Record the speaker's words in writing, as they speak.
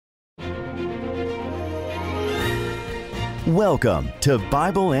Welcome to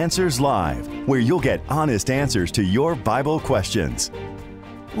Bible Answers Live, where you'll get honest answers to your Bible questions.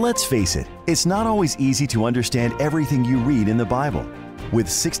 Let's face it, it's not always easy to understand everything you read in the Bible. With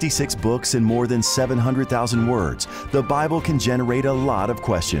 66 books and more than 700,000 words, the Bible can generate a lot of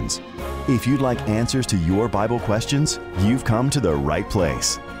questions. If you'd like answers to your Bible questions, you've come to the right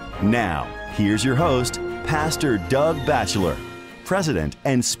place. Now, here's your host, Pastor Doug Batchelor, President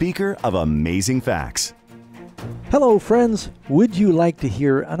and Speaker of Amazing Facts. Hello, friends. Would you like to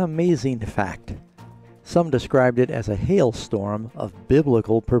hear an amazing fact? Some described it as a hailstorm of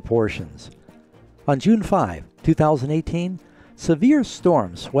biblical proportions. On June 5, 2018, severe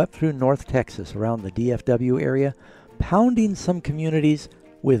storms swept through North Texas around the DFW area, pounding some communities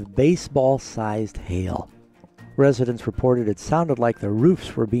with baseball-sized hail. Residents reported it sounded like the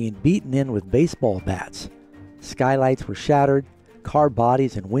roofs were being beaten in with baseball bats. Skylights were shattered, car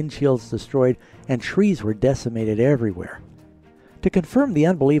bodies and windshields destroyed, and trees were decimated everywhere. To confirm the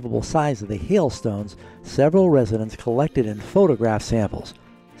unbelievable size of the hailstones, several residents collected and photographed samples.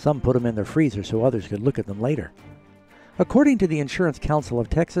 Some put them in their freezer so others could look at them later. According to the Insurance Council of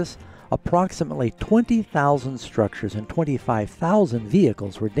Texas, approximately 20,000 structures and 25,000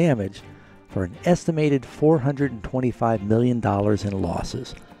 vehicles were damaged for an estimated $425 million in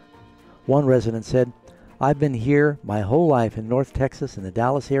losses. One resident said, "I've been here my whole life in North Texas in the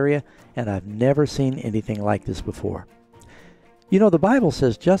Dallas area, and I've never seen anything like this before." You know, the Bible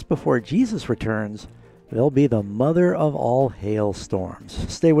says just before Jesus returns, there'll be the mother of all hailstorms.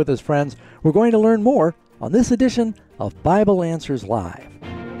 Stay with us, friends. We're going to learn more on this edition of Bible Answers Live.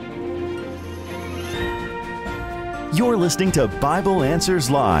 You're listening to Bible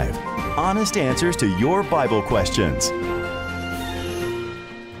Answers Live, honest answers to your Bible questions.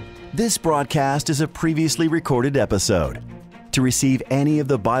 This broadcast is a previously recorded episode. To receive any of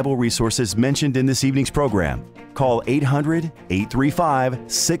the Bible resources mentioned in this evening's program, call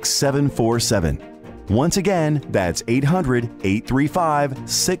 800-835-6747. Once again, that's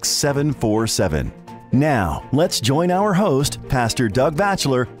 800-835-6747. Now, let's join our host, Pastor Doug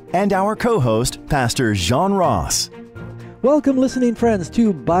Batchelor, and our co-host, Pastor Jean Ross. Welcome, listening friends,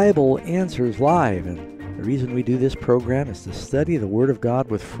 to Bible Answers Live. And the reason we do this program is to study the Word of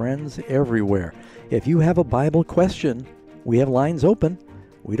God with friends everywhere. If you have a Bible question, we have lines open.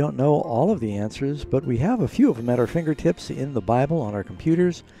 We don't know all of the answers, but we have a few of them at our fingertips in the Bible on our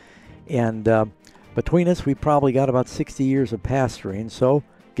computers. And between us, we probably got about 60 years of pastoring, so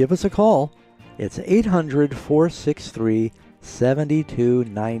give us a call. It's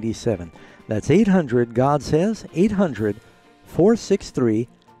 800-463-7297. That's 800, God says,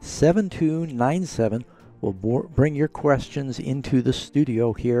 800-463-7297. We'll bring your questions into the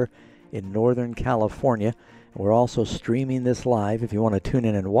studio here in Northern California. We're also streaming this live. If you want to tune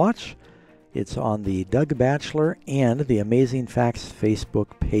in and watch, it's on the Doug Batchelor and the Amazing Facts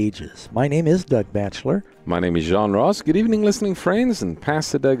Facebook pages. My name is Doug Batchelor. My name is Jean Ross. Good evening, listening friends, and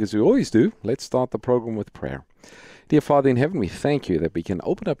Pastor Doug, as we always do, let's start the program with prayer. Dear Father in heaven, we thank you that we can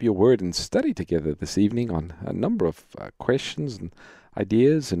open up your word and study together this evening on a number of questions and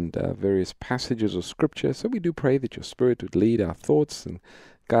ideas and various passages of Scripture. So we do pray that your Spirit would lead our thoughts and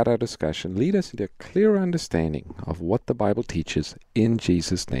guide our discussion, lead us into a clearer understanding of what the Bible teaches. In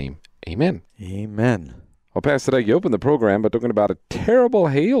Jesus' name, amen. Amen. Well, Pastor Doug, you opened the program by talking about a terrible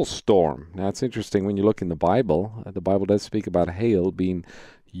hailstorm. Now, it's interesting when you look in the Bible does speak about hail being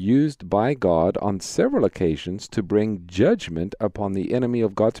used by God on several occasions to bring judgment upon the enemy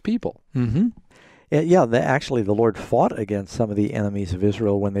of God's people. Mm-hmm. Yeah, actually the Lord fought against some of the enemies of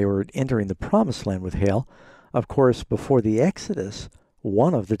Israel when they were entering the Promised Land with hail. Of course, before the Exodus,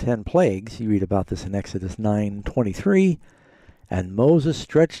 one of the 10 plagues, you read about this in Exodus 9:23, "And Moses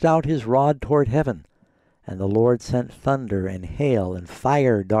stretched out his rod toward heaven, and the Lord sent thunder and hail, and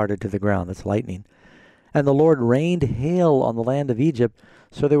fire darted to the ground." That's lightning. "And the Lord rained hail on the land of Egypt,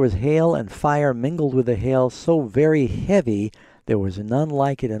 so there was hail and fire mingled with the hail, so very heavy there was none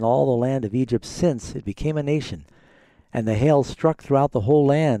like it in all the land of Egypt since it became a nation. And the hail struck throughout the whole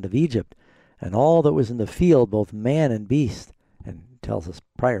land of Egypt, and all that was in the field, both man and beast." And tells us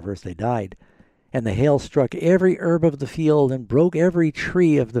prior verse they died. "And the hail struck every herb of the field and broke every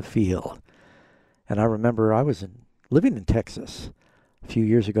tree of the field." And I remember I was living in Texas. A few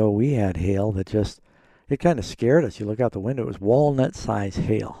years ago, we had hail that it kind of scared us. You look out the window, it was walnut-size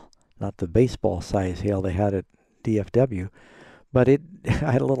hail, not the baseball-size hail they had at DFW. But I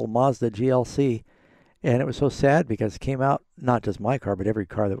had a little Mazda GLC, and it was so sad because it came out, not just my car, but every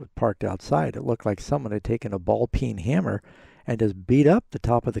car that was parked outside. It looked like someone had taken a ball-peen hammer and just beat up the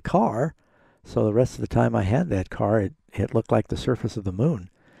top of the car. So the rest of the time I had that car, it looked like the surface of the moon.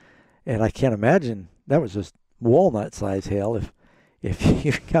 And I can't imagine, that was just walnut-size hail. If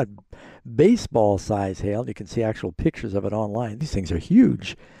you've got baseball-size hail, you can see actual pictures of it online. These things are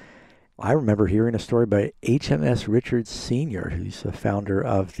huge. I remember hearing a story by HMS Richards Sr., who's the founder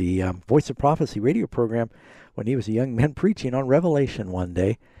of the Voice of Prophecy radio program, when he was a young man preaching on Revelation one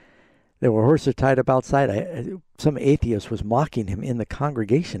day. There were horses tied up outside. Some atheist was mocking him in the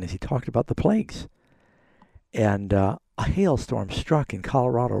congregation as he talked about the plagues. And a hailstorm struck in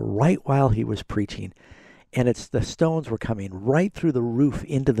Colorado right while he was preaching. And the stones were coming right through the roof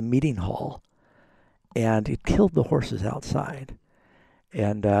into the meeting hall. And it killed the horses outside.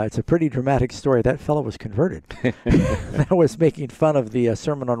 And it's a pretty dramatic story. That fellow was converted. That was making fun of the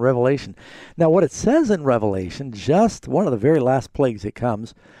sermon on Revelation. Now, what it says in Revelation, just one of the very last plagues that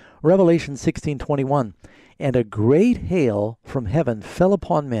comes, Revelation 16:21, and a great hail from heaven fell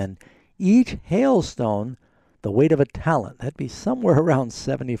upon men, each hailstone the weight of a talent. That'd be somewhere around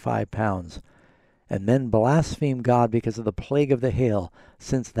 75 pounds. And men blasphemed God because of the plague of the hail,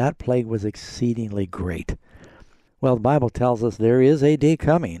 since that plague was exceedingly great. Well, the Bible tells us there is a day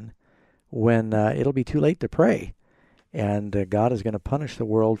coming when it'll be too late to pray, and God is going to punish the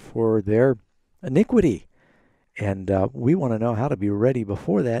world for their iniquity. And we want to know how to be ready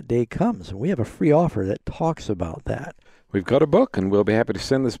before that day comes. And we have a free offer that talks about that. We've got a book, and we'll be happy to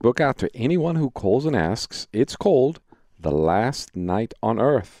send this book out to anyone who calls and asks. It's called The Last Night on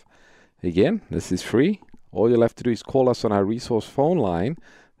Earth. Again, this is free. All you'll have to do is call us on our resource phone line.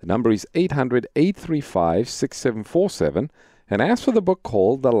 The number is 800-835-6747, and ask for the book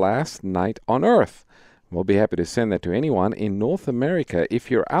called The Last Night on Earth. We'll be happy to send that to anyone in North America. If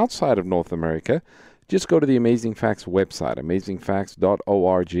you're outside of North America, just go to the Amazing Facts website,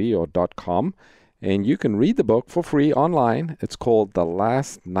 amazingfacts.org or .com, and you can read the book for free online. It's called The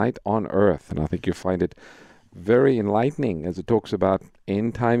Last Night on Earth, and I think you'll find it very enlightening as it talks about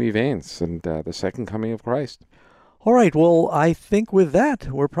end-time events and the second coming of Christ. All right, well, I think with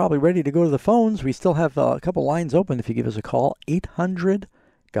that, we're probably ready to go to the phones. We still have a couple lines open if you give us a call,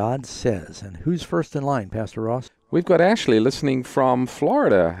 800-GOD-SAYS. And who's first in line, Pastor Ross? We've got Ashley listening from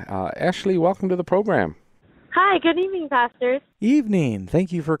Florida. Ashley, welcome to the program. Hi, good evening, pastors. Evening.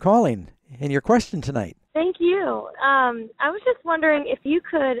 Thank you for calling. And your question tonight? Thank you. I was just wondering if you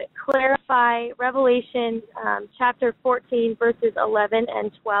could clarify Revelation chapter 14, verses 11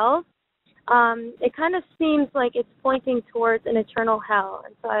 and 12. It kind of seems like it's pointing towards an eternal hell,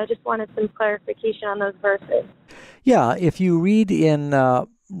 and so I just wanted some clarification on those verses. Yeah, if you read in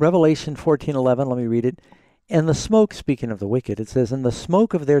Revelation 14:11, let me read it. And the smoke, speaking of the wicked, it says, and the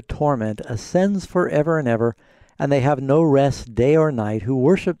smoke of their torment ascends forever and ever, and they have no rest day or night, who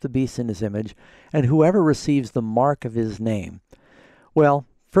worship the beast in his image, and whoever receives the mark of his name. Well,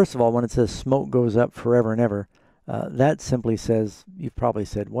 first of all, when it says smoke goes up forever and ever, that simply says, you've probably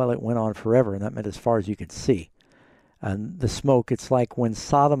said, well, it went on forever, and that meant as far as you could see. And the smoke, it's like when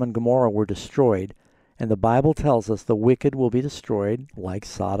Sodom and Gomorrah were destroyed, and the Bible tells us the wicked will be destroyed like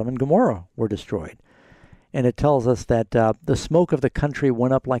Sodom and Gomorrah were destroyed. And it tells us that the smoke of the country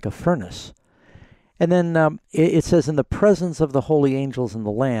went up like a furnace. And then it says, in the presence of the holy angels and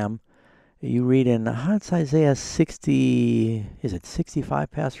the Lamb, you read in, it's Isaiah 60, is it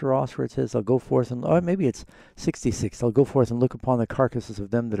 65, Pastor Ross, where it says, I'll go forth and, or maybe it's 66, I'll go forth and look upon the carcasses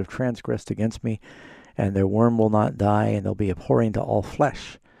of them that have transgressed against me, and their worm will not die, and they'll be abhorring to all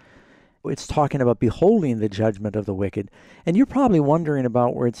flesh. It's talking about beholding the judgment of the wicked. And you're probably wondering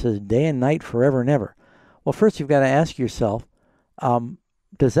about where it says day and night forever and ever. Well, first you've got to ask yourself,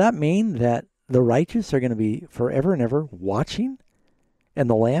 does that mean that the righteous are going to be forever and ever watching, and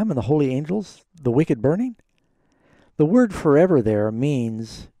the Lamb and the holy angels, the wicked burning? The word forever there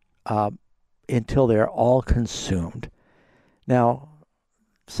means until they're all consumed. Now,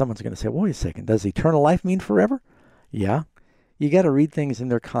 someone's going to say, well, wait a second, does eternal life mean forever? Yeah. You got to read things in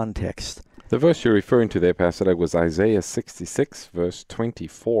their context. The verse you're referring to there, Pastor, was Isaiah 66, verse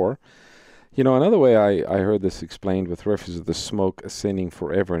 24. You know, another way I heard this explained with reference to the smoke ascending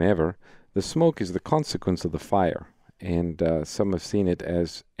forever and ever, the smoke is the consequence of the fire. And some have seen it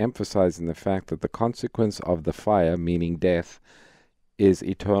as emphasizing the fact that the consequence of the fire, meaning death, is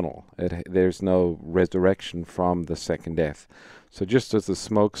eternal. There's no resurrection from the second death. So just as the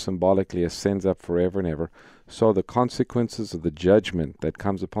smoke symbolically ascends up forever and ever, so the consequences of the judgment that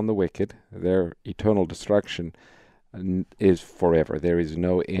comes upon the wicked, their eternal destruction, is forever. There is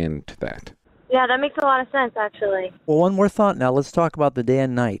no end to that. Yeah, that makes a lot of sense, actually. Well, one more thought now. Let's talk about the day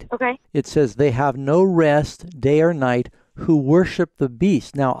and night. Okay. It says, they have no rest day or night who worship the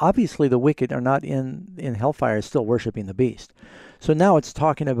beast. Now, obviously, the wicked are not in hellfire, still worshiping the beast. So now it's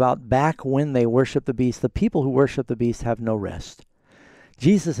talking about back when they worship the beast. The people who worship the beast have no rest.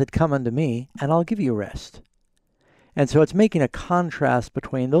 Jesus had come unto me, and I'll give you rest. And so it's making a contrast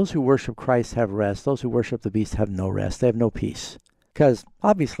between those who worship Christ have rest, those who worship the beast have no rest, they have no peace. Because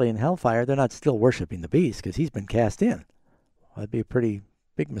obviously in hellfire, they're not still worshiping the beast because he's been cast in. Well, that'd be a pretty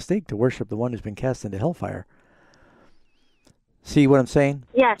big mistake to worship the one who's been cast into hellfire. See what I'm saying?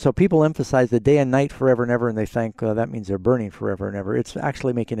 Yes. So people emphasize the day and night forever and ever, and they think that means they're burning forever and ever. It's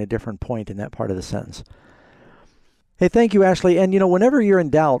actually making a different point in that part of the sentence. Hey, thank you, Ashley. And, whenever you're in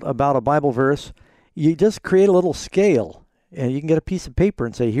doubt about a Bible verse, you just create a little scale. And you can get a piece of paper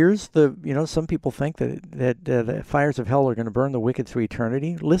and say, here's the, some people think that the fires of hell are going to burn the wicked through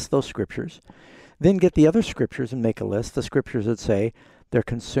eternity. List those scriptures. Then get the other scriptures and make a list. The scriptures that say they're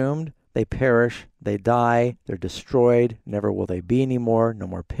consumed, they perish, they die, they're destroyed, never will they be anymore, no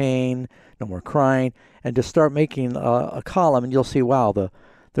more pain, no more crying. And just start making a column, and you'll see, wow, the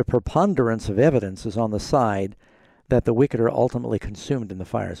preponderance of evidence is on the side that the wicked are ultimately consumed in the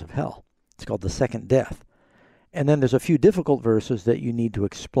fires of hell. It's called the second death. And then there's a few difficult verses that you need to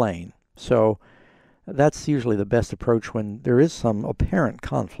explain. So that's usually the best approach when there is some apparent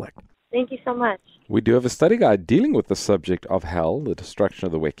conflict. Thank you so much. We do have a study guide dealing with the subject of hell, the destruction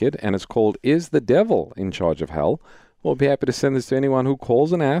of the wicked, and it's called Is the Devil in Charge of Hell? We'll be happy to send this to anyone who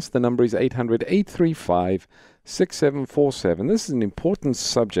calls and asks. The number is 800-835-6747. This is an important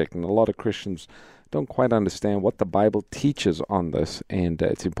subject, and a lot of Christians don't quite understand what the Bible teaches on this, and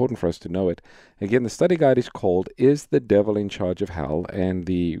it's important for us to know it. Again, the study guide is called Is the Devil in Charge of Hell? And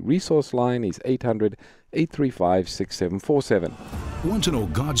the resource line is 800-835-6747. Want to know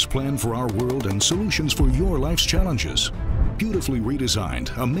God's plan for our world and solutions for your life's challenges? Beautifully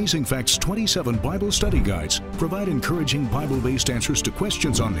redesigned, Amazing Facts 27 Bible study guides provide encouraging Bible-based answers to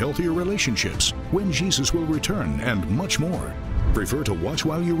questions on healthier relationships, when Jesus will return, and much more. Prefer to watch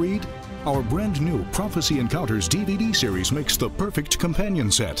while you read? Our brand new Prophecy Encounters DVD series makes the perfect companion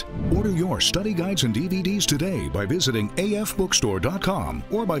set. Order your study guides and DVDs today by visiting afbookstore.com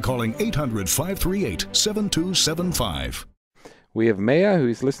or by calling 800-538-7275. We have Maya, who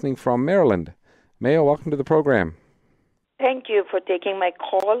is listening from Maryland. Maya, welcome to the program. Thank you for taking my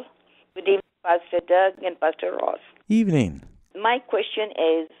call. Good evening, Pastor Doug and Pastor Ross. Evening. My question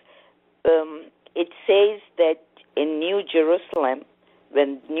is, it says that in New Jerusalem,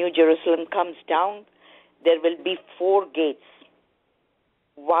 when New Jerusalem comes down, there will be 4 gates.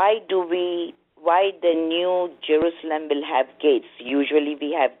 Why the New Jerusalem will have gates? Usually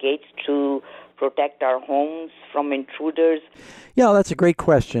we have gates to protect our homes from intruders. Yeah, that's a great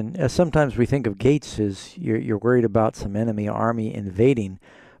question. Sometimes we think of gates as you're worried about some enemy army invading.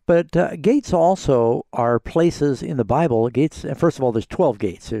 But gates also are places in the Bible. Gates, first of all, there's 12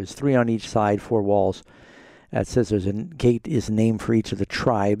 gates. There's 3 on each side, 4 walls. It says there's a gate is named for each of the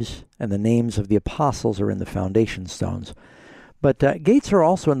tribes, and the names of the apostles are in the foundation stones. But gates are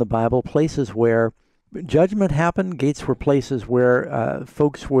also in the Bible places where judgment happened. Gates were places where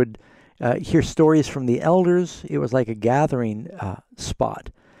folks would hear stories from the elders. It was like a gathering spot.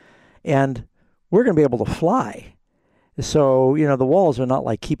 And we're going to be able to fly. So, the walls are not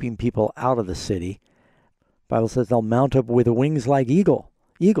like keeping people out of the city. The Bible says they'll mount up with wings like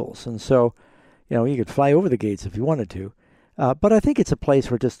eagles. And so, you could fly over the gates if you wanted to. But I think it's a place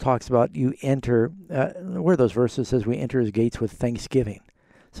where it just talks about you enter, where those verses says we enter his gates with thanksgiving.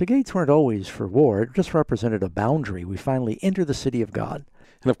 So gates weren't always for war. It just represented a boundary. We finally enter the city of God.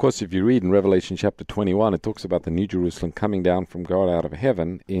 And of course, if you read in Revelation chapter 21, it talks about the New Jerusalem coming down from God out of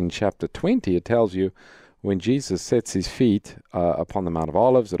heaven. In chapter 20, it tells you when Jesus sets his feet upon the Mount of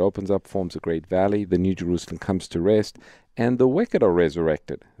Olives, it opens up, forms a great valley. The New Jerusalem comes to rest, and the wicked are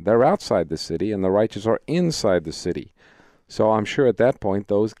resurrected. They're outside the city, and the righteous are inside the city. So I'm sure at that point,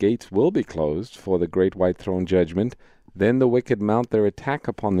 those gates will be closed for the great white throne judgment. Then the wicked mount their attack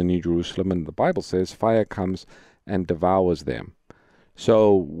upon the New Jerusalem, and the Bible says fire comes and devours them.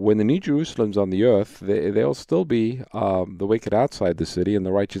 So when the New Jerusalem's on the earth, there'll still be the wicked outside the city and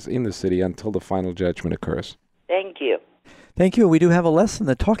the righteous in the city until the final judgment occurs. Thank you. Thank you. We do have a lesson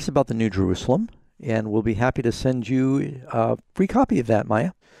that talks about the New Jerusalem, and we'll be happy to send you a free copy of that,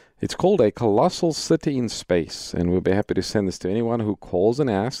 Maya. It's called A Colossal City in Space, and we'll be happy to send this to anyone who calls and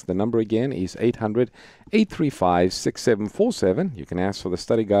asks. The number again is 800-835-6747. You can ask for the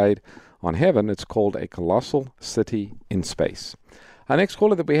study guide on heaven. It's called A Colossal City in Space. Our next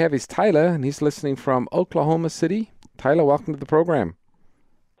caller that we have is Tyler, and he's listening from Oklahoma City. Tyler, welcome to the program.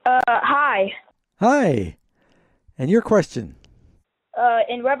 Hi. Hi. And your question?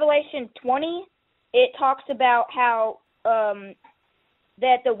 In Revelation 20, it talks about how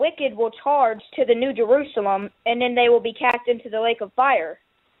that the wicked will charge to the New Jerusalem, and then they will be cast into the lake of fire.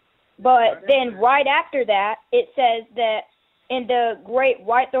 But then right after that, it says that in the great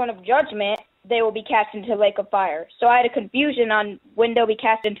white throne of judgment, they will be cast into the lake of fire. So I had a confusion on when they'll be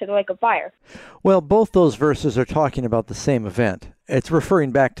cast into the lake of fire. Well, both those verses are talking about the same event. It's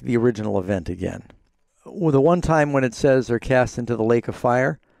referring back to the original event again. Well, the one time when it says they're cast into the lake of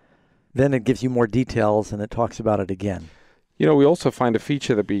fire, then it gives you more details and it talks about it again. You know, we also find a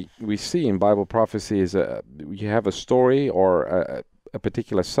feature that we see in Bible prophecy is you have a story or a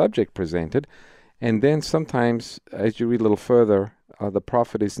particular subject presented, and then sometimes, as you read a little further, the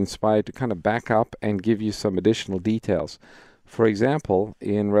prophet is inspired to kind of back up and give you some additional details. For example,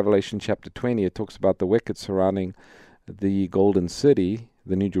 in Revelation chapter 20, it talks about the wicked surrounding the golden city,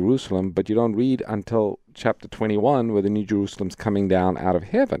 the New Jerusalem, but you don't read until chapter 21 where the New Jerusalem's coming down out of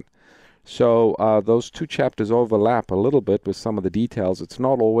heaven. So those two chapters overlap a little bit with some of the details. It's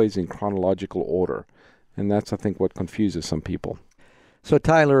not always in chronological order, and that's, I think, what confuses some people. So,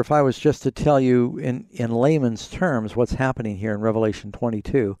 Tyler, if I was just to tell you in layman's terms what's happening here in Revelation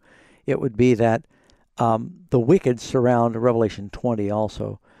 22, it would be that the wicked surround Revelation 20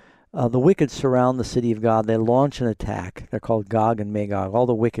 also. The wicked surround the city of God. They launch an attack. They're called Gog and Magog, all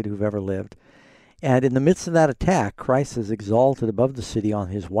the wicked who've ever lived. And in the midst of that attack, Christ is exalted above the city on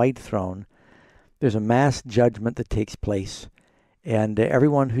his white throne. There's a mass judgment that takes place, and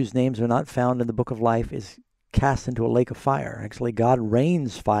everyone whose names are not found in the book of life is cast into a lake of fire. Actually, God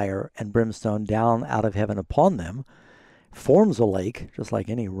rains fire and brimstone down out of heaven upon them, forms a lake, just like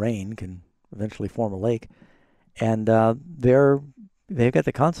any rain can eventually form a lake, and they've got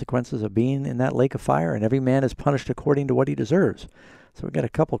the consequences of being in that lake of fire, and every man is punished according to what he deserves. So we've got a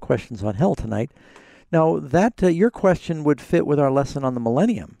couple questions on hell tonight. Now, that your question would fit with our lesson on the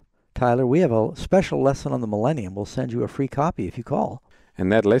millennium. Tyler, we have a special lesson on the millennium. We'll send you a free copy if you call.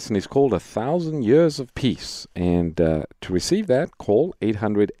 And that lesson is called 1,000 Years of Peace. And to receive that, call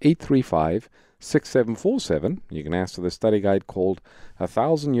 800-835-6747. You can ask for the study guide called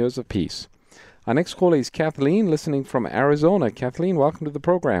 1,000 Years of Peace. Our next caller is Kathleen, listening from Arizona. Kathleen, welcome to the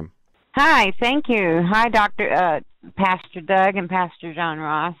program. Hi, thank you. Hi, Pastor Doug and Pastor John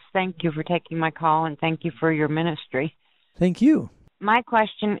Ross. Thank you for taking my call, and thank you for your ministry. Thank you. My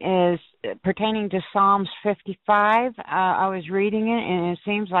question is pertaining to Psalms 55. I was reading it, and it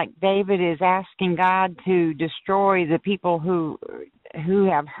seems like David is asking God to destroy the people who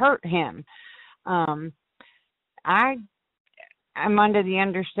have hurt him. I'm under the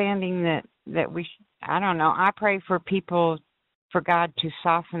understanding that we I don't know. I pray for people, for God to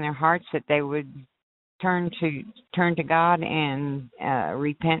soften their hearts, that they would turn to God and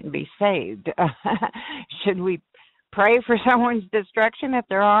repent and be saved. Should we pray for someone's destruction if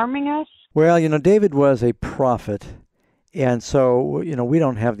they're harming us? Well, David was a prophet, and so, we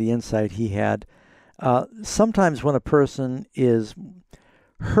don't have the insight he had. Sometimes when a person is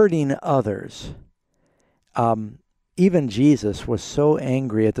hurting others, even Jesus was so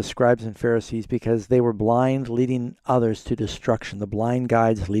angry at the scribes and Pharisees because they were blind, leading others to destruction. The blind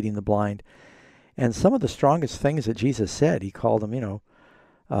guides leading the blind. And some of the strongest things that Jesus said, he called them,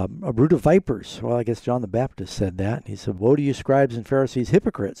 a brood of vipers. Well, I guess John the Baptist said that. He said, "Woe to you, scribes and Pharisees,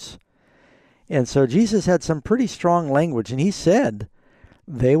 hypocrites." And so Jesus had some pretty strong language, and he said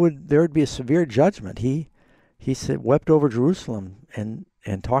there would be a severe judgment. He said, wept over Jerusalem and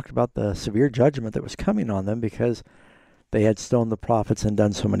talked about the severe judgment that was coming on them because they had stoned the prophets and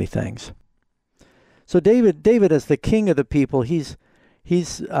done so many things. So David as the king of the people, he's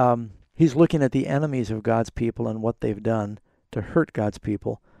looking at the enemies of God's people and what they've done to hurt God's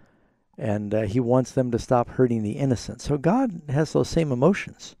people, and he wants them to stop hurting the innocent. So God has those same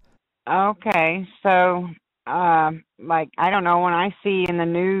emotions. Okay, so I don't know, when I see in the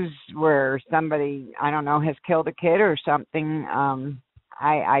news where somebody, has killed a kid or something,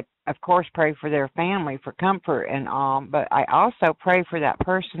 I of course pray for their family for comfort and all, but I also pray for that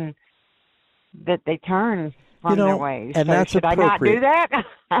person that they turn from their ways. And so that's should appropriate. I not do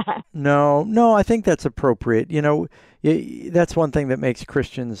that? No, I think that's appropriate. That's one thing that makes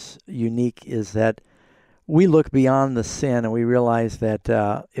Christians unique, is that we look beyond the sin and we realize that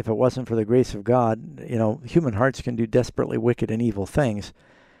if it wasn't for the grace of God, human hearts can do desperately wicked and evil things.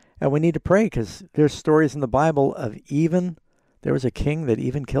 And we need to pray, because there's stories in the Bible of there was a king that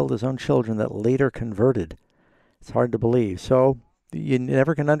even killed his own children that later converted. It's hard to believe. So you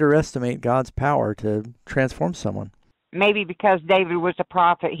never can underestimate God's power to transform someone. Maybe because David was a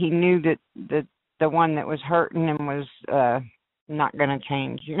prophet, he knew that the one that was hurting him was not going to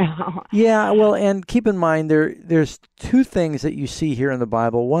change, Yeah, well, and keep in mind, there's two things that you see here in the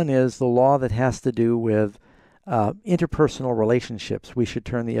Bible. One is the law that has to do with interpersonal relationships. We should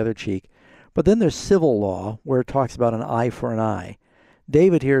turn the other cheek. But then there's civil law, where it talks about an eye for an eye.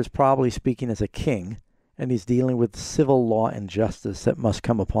 David here is probably speaking as a king, and he's dealing with civil law and justice that must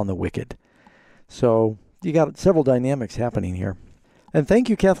come upon the wicked. So you got several dynamics happening here. And thank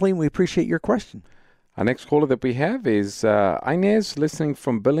you, Kathleen. We appreciate your question. Our next caller that we have is Inez, listening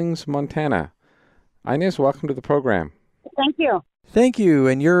from Billings, Montana. Inez, welcome to the program. Thank you. Thank you.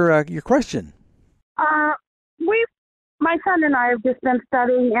 And your question? My son and I have just been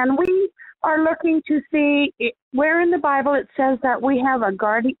studying, and we are looking to see where in the Bible it says that we have a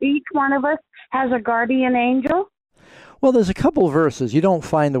guardian. Each one of us has a guardian angel. Well, there's a couple verses. You don't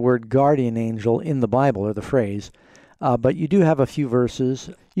find the word guardian angel in the Bible or the phrase, but you do have a few verses.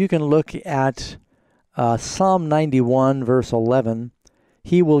 You can look at Psalm 91, verse 11.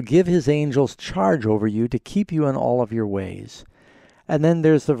 He will give his angels charge over you to keep you in all of your ways. And then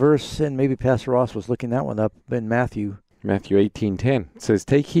there's the verse, and maybe Pastor Ross was looking that one up in Matthew. Matthew 18:10. It says,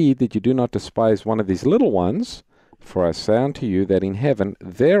 "Take heed that you do not despise one of these little ones, for I say unto you that in heaven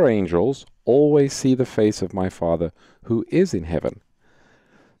their angels always see the face of my Father who is in heaven."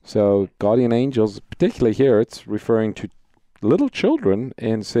 So guardian angels, particularly here, it's referring to little children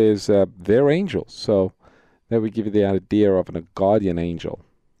and says they're angels. So that would give you the idea of a guardian angel.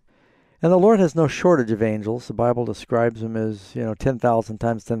 And the Lord has no shortage of angels. The Bible describes them as, 10,000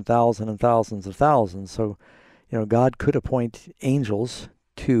 times 10,000 and thousands of thousands. So, God could appoint angels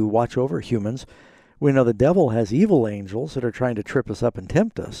to watch over humans. We know the devil has evil angels that are trying to trip us up and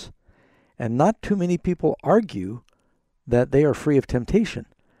tempt us. And not too many people argue that they are free of temptation.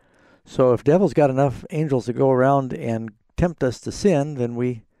 So if devil's got enough angels to go around and tempt us to sin, then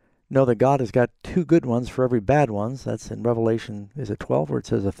we know that God has got two good ones for every bad ones. That's in Revelation, is it 12, where it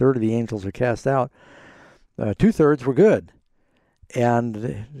says a third of the angels are cast out. 2/3 were good.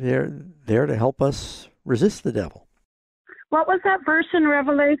 And they're there to help us resist the devil. What was that verse in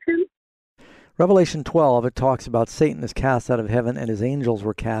Revelation? Revelation 12, it talks about Satan is cast out of heaven and his angels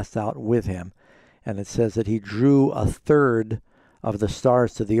were cast out with him. And it says that he drew a third of the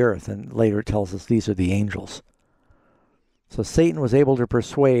stars to the earth. And later it tells us these are the angels. So Satan was able to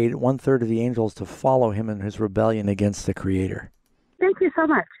persuade 1/3 of the angels to follow him in his rebellion against the Creator. Thank you so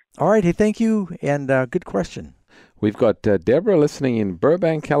much. All right. Hey, thank you. And good question. We've got Deborah listening in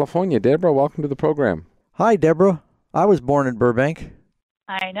Burbank, California. Deborah, welcome to the program. Hi, Deborah. I was born in Burbank.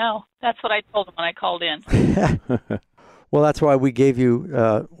 I know. That's what I told him when I called in. Well, that's why we gave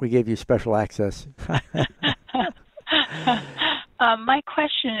you special access. My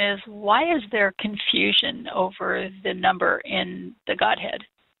question is, why is there confusion over the number in the Godhead?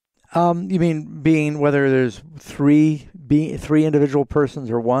 You mean being whether there's three individual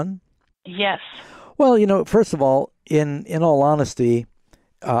persons or one? Yes. Well, first of all, in all honesty,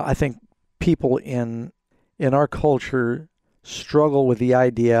 I think people in our culture struggle with the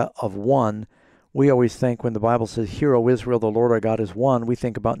idea of one. We always think when the Bible says, "Hear, O Israel, the Lord our God is one," we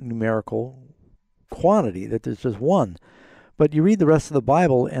think about numerical quantity, that there's just one. But you read the rest of the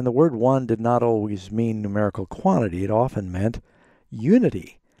Bible, and the word one did not always mean numerical quantity. It often meant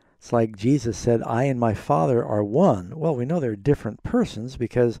unity. It's like Jesus said, "I and my Father are one." Well, we know they're different persons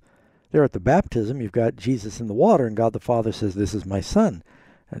because there at the baptism, you've got Jesus in the water, and God the Father says, "This is my Son."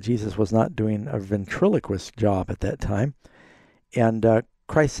 Jesus was not doing a ventriloquist job at that time. And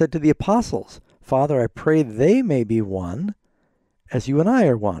Christ said to the apostles, "Father, I pray they may be one as you and I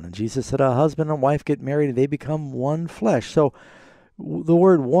are one." And Jesus said, "A husband and wife get married and they become one flesh." So the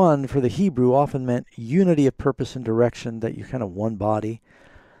word one for the Hebrew often meant unity of purpose and direction, that you're kind of one body.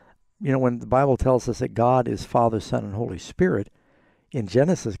 When the Bible tells us that God is Father, Son, and Holy Spirit, in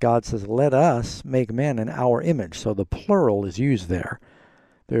Genesis, God says, "Let us make man in our image." So the plural is used there.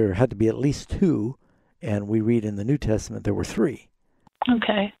 There had to be at least two, and we read in the New Testament there were three.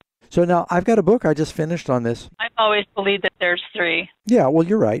 Okay. So now I've got a book I just finished on this. I've always believed that there's three. Yeah, well,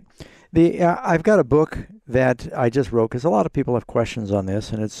 you're right. I've got a book that I just wrote because a lot of people have questions on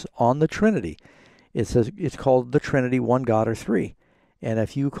this, and it's on the Trinity. It's called The Trinity, One God or Three. And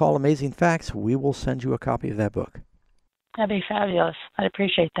if you call Amazing Facts, we will send you a copy of that book. That'd be fabulous. I'd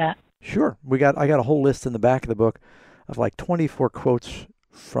appreciate that. Sure. I got a whole list in the back of the book of like 24 quotes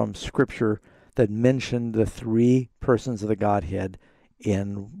from Scripture that mention the three persons of the Godhead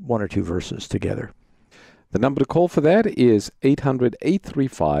in one or two verses together. The number to call for that is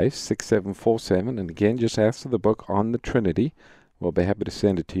 800-835-6747. And again, just ask for the book on the Trinity. We'll be happy to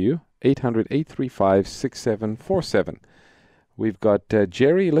send it to you. 800-835-6747. We've got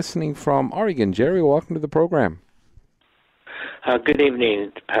Jerry listening from Oregon. Jerry, welcome to the program. Good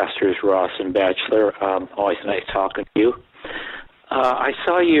evening, Pastors Ross and Batchelor. Always nice talking to you. I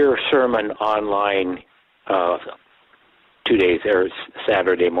saw your sermon online 2 days, or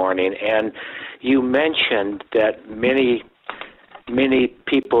Saturday morning, and you mentioned that many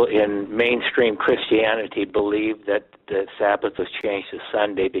people in mainstream Christianity believe that the Sabbath was changed to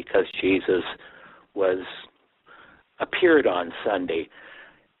Sunday because Jesus appeared on Sunday,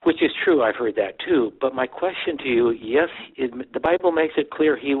 which is true. I've heard that too. But my question to you, yes, the Bible makes it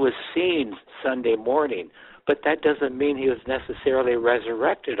clear he was seen Sunday morning, but that doesn't mean he was necessarily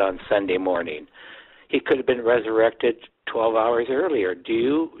resurrected on Sunday morning. He could have been resurrected 12 hours earlier. Do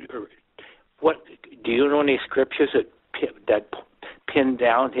you know any scriptures that pin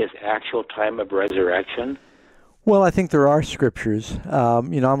down his actual time of resurrection? Well, I think there are scriptures.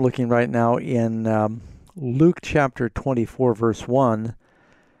 I'm looking right now in Luke chapter 24, verse 1,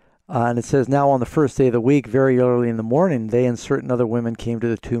 and it says, "Now on the first day of the week, very early in the morning, they and certain other women came to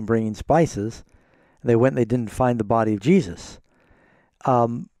the tomb bringing spices. They went and they didn't find the body of Jesus."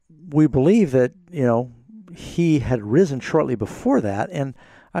 We believe that, he had risen shortly before that, and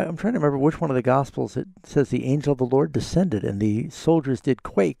I'm trying to remember which one of the Gospels it says the angel of the Lord descended, and the soldiers did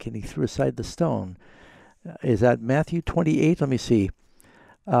quake, and he threw aside the stone. Is that Matthew 28? Let me see.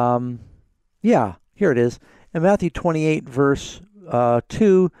 Yeah, here it is. In Matthew 28, verse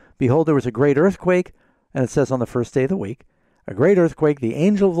 2, "Behold, there was a great earthquake," and it says on the first day of the week, "A great earthquake, the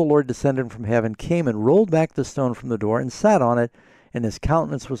angel of the Lord descended from heaven, came and rolled back the stone from the door and sat on it, and his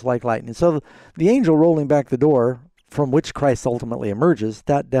countenance was like lightning." So the angel rolling back the door from which Christ ultimately emerges,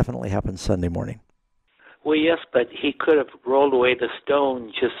 that definitely happens Sunday morning. Well, yes, but he could have rolled away the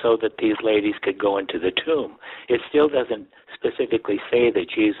stone just so that these ladies could go into the tomb. It still doesn't specifically say that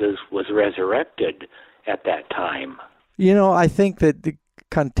Jesus was resurrected at that time. I think that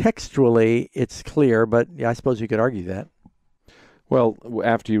contextually it's clear, but I suppose you could argue that. Well,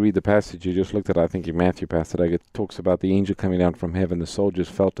 after you read the passage you just looked at, I think in Matthew, Pastor Doug, it talks about the angel coming down from heaven. The soldiers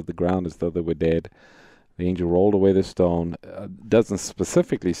fell to the ground as though they were dead. The angel rolled away the stone. Doesn't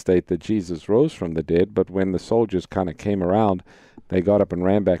specifically state that Jesus rose from the dead, but when the soldiers kind of came around, they got up and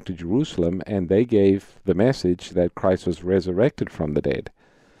ran back to Jerusalem, and they gave the message that Christ was resurrected from the dead.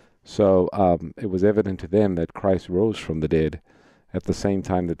 So it was evident to them that Christ rose from the dead at the same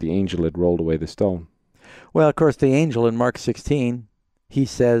time that the angel had rolled away the stone. Well, of course, the angel in Mark 16, he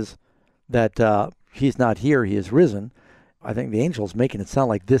says that he's not here, he is risen. I think the angel's making it sound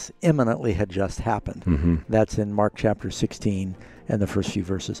like this imminently had just happened. Mm-hmm. That's in Mark chapter 16 and the first few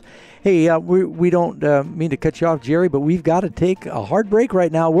verses. Hey, we don't mean to cut you off, Jerry, but we've got to take a hard break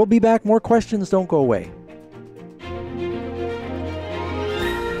right now. We'll be back. More questions. Don't go away.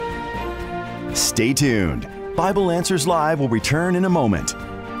 Stay tuned. Bible Answers Live will return in a moment.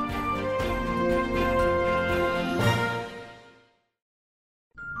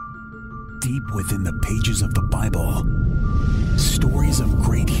 Deep within the pages of the Bible, stories of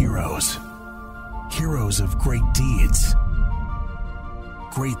great heroes, heroes of great deeds,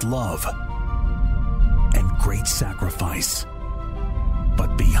 great love, and great sacrifice.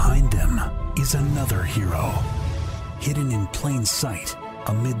 But behind them is another hero, hidden in plain sight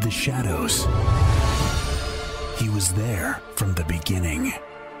amid the shadows. He was there from the beginning,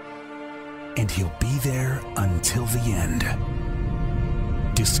 and he'll be there until the end.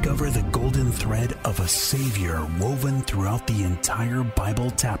 Discover the golden thread of a Savior woven throughout the entire Bible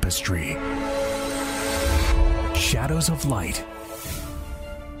tapestry. Shadows of Light.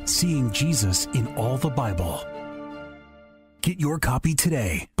 Seeing Jesus in all the Bible. Get your copy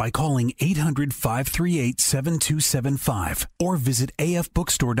today by calling 800-538-7275 or visit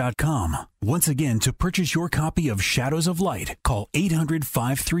afbookstore.com. Once again, to purchase your copy of Shadows of Light, call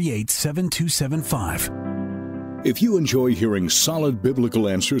 800-538-7275. If you enjoy hearing solid biblical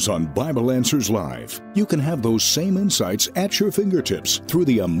answers on Bible Answers Live, you can have those same insights at your fingertips through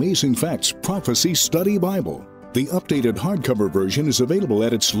the Amazing Facts Prophecy Study Bible. The updated hardcover version is available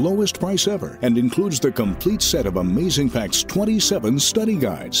at its lowest price ever and includes the complete set of Amazing Facts 27 study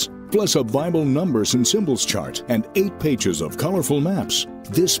guides, plus a Bible numbers and symbols chart and 8 pages of colorful maps.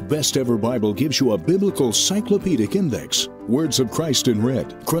 This best ever Bible gives you a biblical cyclopedic index, Words of Christ in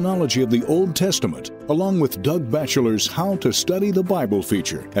red, chronology of the Old Testament, along with Doug Batchelor's How to Study the Bible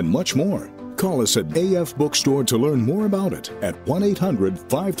feature, and much more. Call us at AF Bookstore to learn more about it at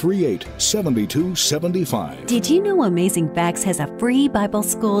 1-800-538-7275. Did you know Amazing Facts has a free Bible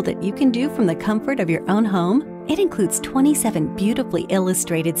school that you can do from the comfort of your own home? It includes 27 beautifully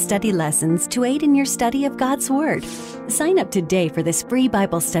illustrated study lessons to aid in your study of God's Word. Sign up today for this free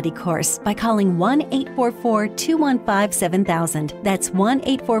Bible study course by calling 1-844-215-7000. That's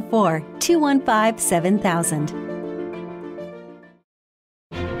 1-844-215-7000.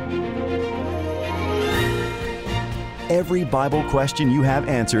 Every Bible question you have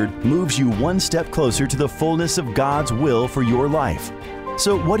answered moves you one step closer to the fullness of God's will for your life.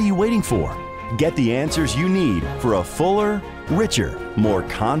 So what are you waiting for? Get the answers you need for a fuller, richer, more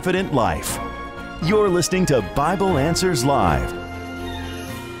confident life. You're listening to Bible Answers Live.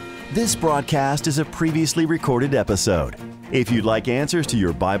 This broadcast is a previously recorded episode. If you'd like answers to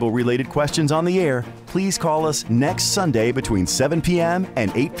your Bible-related questions on the air, please call us next Sunday between 7 p.m.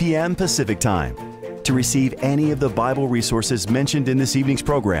 and 8 p.m. Pacific Time. To receive any of the Bible resources mentioned in this evening's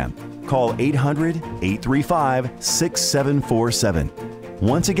program, call 800-835-6747.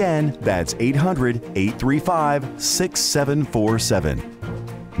 Once again, that's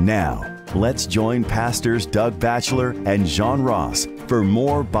 800-835-6747. Now, let's join Pastors Doug Batchelor and John Ross for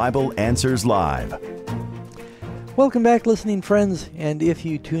more Bible Answers Live. Welcome back, listening friends. And if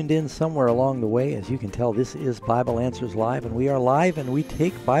you tuned in somewhere along the way, as you can tell, this is Bible Answers Live, and we are live and we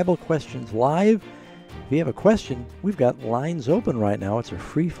take Bible questions live. If you have a question, we've got lines open right now. It's a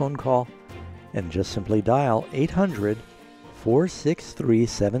free phone call, and just simply dial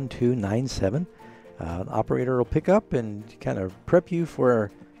 800-463-7297. An operator will pick up and kind of prep you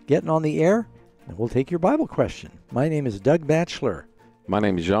for getting on the air, and we'll take your Bible question. My name is Doug Batchelor. My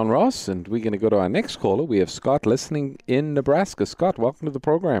name is John Ross, and we're going to go to our next caller. We have Scott listening in Nebraska. Scott, welcome to the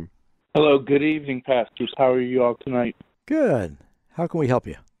program. Hello, good evening, pastors. How are you all tonight? Good. How can we help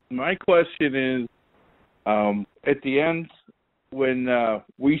you? My question is, at the end, when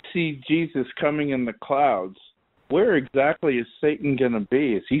we see Jesus coming in the clouds, where exactly is Satan going to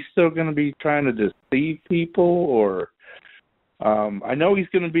be? Is he still going to be trying to deceive people, or I know he's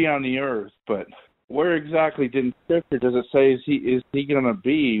going to be on the earth, but where exactly in Scripture does it say is he going to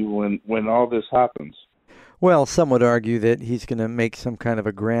be when all this happens? Well, some would argue that he's going to make some kind of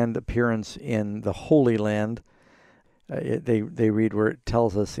a grand appearance in the Holy Land. They read where it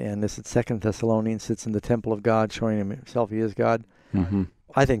tells us, and this is 2 Thessalonians, sits in the temple of God, showing himself he is God. Mm-hmm.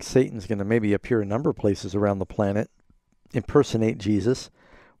 I think Satan's going to maybe appear a number of places around the planet, impersonate Jesus.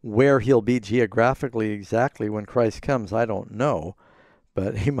 Where he'll be geographically exactly when Christ comes, I don't know.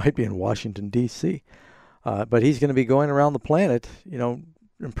 But he might be in Washington, D.C. But he's going to be going around the planet,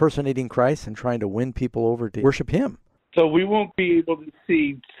 impersonating Christ and trying to win people over to worship him. So we won't be able to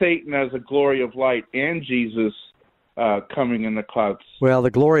see Satan as a glory of light and Jesus coming in the clouds. Well,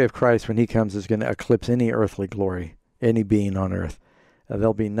 the glory of Christ when he comes is going to eclipse any earthly glory, any being on earth.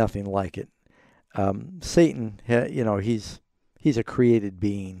 There'll be nothing like it. Satan, he's a created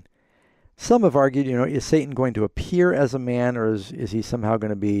being. Some have argued, is Satan going to appear as a man, or is he somehow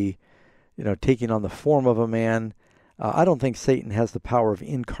going to be, taking on the form of a man? I don't think Satan has the power of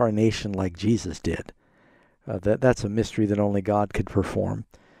incarnation like Jesus did. That's a mystery that only God could perform.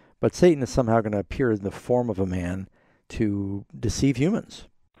 But Satan is somehow going to appear in the form of a man to deceive humans.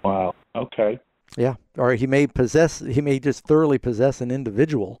 Wow. Okay. Yeah. Or he may just thoroughly possess an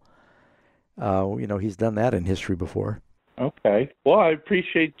individual. He's done that in history before. Okay. Well, I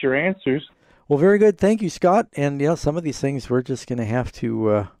appreciate your answers. Well, very good. Thank you, Scott. And some of these things we're just going to have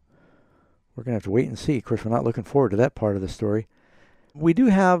to wait and see. Of course, we're not looking forward to that part of the story. We do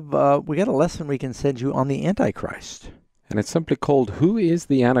have we got a lesson we can send you on the Antichrist. And it's simply called Who is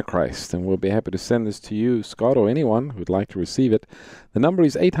the Antichrist? And we'll be happy to send this to you, Scott, or anyone who'd like to receive it. The number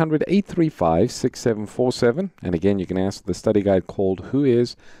is 800-835-6747. And again, you can ask the study guide called Who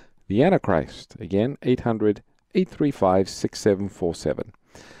is the Antichrist? Again, 800-835-6747.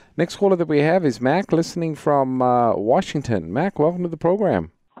 Next caller that we have is Mac, listening from Washington. Mac, welcome to the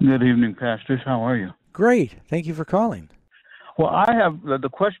program. Good evening, pastors. How are you? Great. Thank you for calling. Well, I have the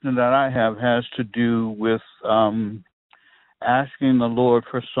question that I have has to do with asking the Lord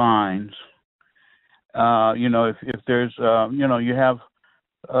for signs. If there's you have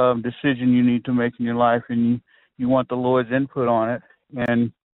a decision you need to make in your life, and you want the Lord's input on it.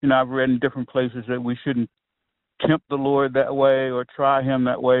 And I've read in different places that we shouldn't tempt the Lord that way or try him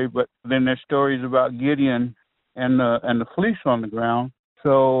that way, but then there's stories about Gideon and the fleece on the ground.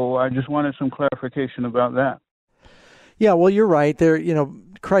 So I just wanted some clarification about that. Yeah, well, you're right. There,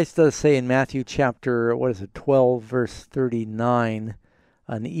 Christ does say in Matthew chapter 12, verse 39,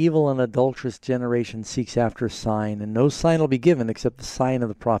 an evil and adulterous generation seeks after a sign, and no sign will be given except the sign of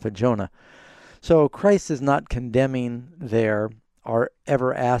the prophet Jonah. So Christ is not condemning there or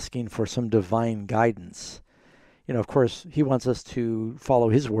ever asking for some divine guidance. Of course, he wants us to follow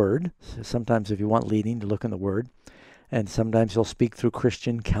his word. Sometimes if you want leading, to look in the word. And sometimes he'll speak through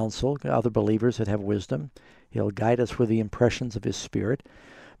Christian counsel, other believers that have wisdom. He'll guide us with the impressions of his Spirit.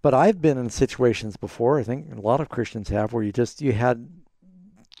 But I've been in situations before, I think a lot of Christians have, where you had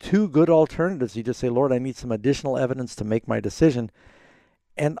two good alternatives. You just say, Lord, I need some additional evidence to make my decision.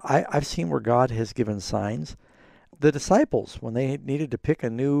 And I've seen where God has given signs. The disciples, when they needed to pick a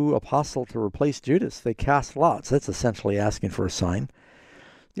new apostle to replace Judas, they cast lots. That's essentially asking for a sign.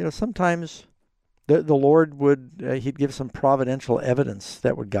 Sometimes the Lord he'd give some providential evidence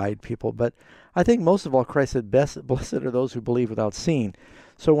that would guide people. But I think most of all, Christ said, blessed are those who believe without seeing.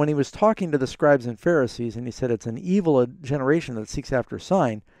 So when he was talking to the scribes and Pharisees, and he said it's an evil generation that seeks after a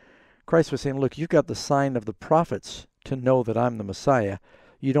sign, Christ was saying, look, you've got the sign of the prophets to know that I'm the Messiah.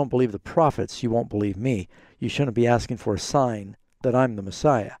 You don't believe the prophets, you won't believe me. You shouldn't be asking for a sign that I'm the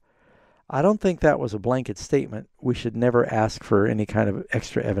Messiah. I don't think that was a blanket statement. We should never ask for any kind of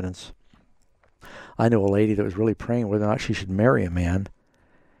extra evidence. I know a lady that was really praying whether or not she should marry a man,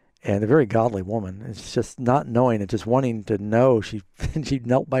 and a very godly woman. It's just not knowing and just wanting to know. She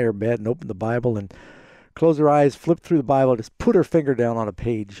knelt by her bed and opened the Bible and closed her eyes, flipped through the Bible, just put her finger down on a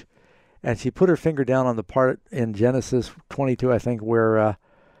page. And she put her finger down on the part in Genesis 22, I think, where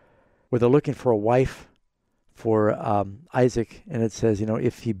they're looking for a wife for Isaac, and it says,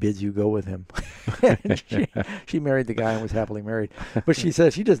 if he bids you go with him. And she married the guy and was happily married. But she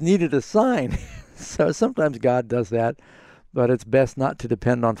says she just needed a sign. So sometimes God does that, but it's best not to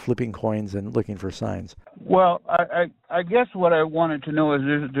depend on flipping coins and looking for signs. Well, I guess what I wanted to know is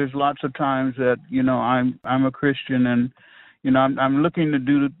there's lots of times that, I'm a Christian and, I'm looking to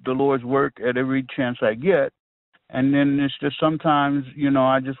do the Lord's work at every chance I get. And then it's just sometimes,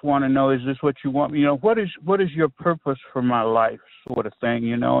 I just want to know, is this what you want? What is your purpose for my life, sort of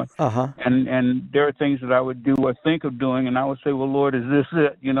thing, Uh-huh. And there are things that I would do or think of doing, and I would say, well, Lord, is this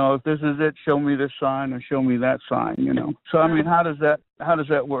it? If this is it, show me this sign or show me that sign, So, I mean, how does that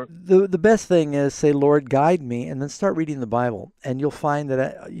work? The best thing is say, Lord, guide me, and then start reading the Bible. And you'll find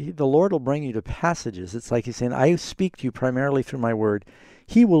that the Lord will bring you to passages. It's like he's saying, I speak to you primarily through my word.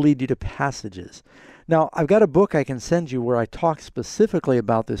 He will lead you to passages. Now, I've got a book I can send you where I talk specifically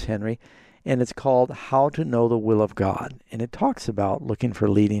about this, Henry, and it's called How to Know the Will of God. And it talks about looking for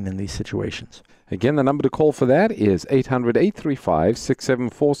leading in these situations. Again, the number to call for that is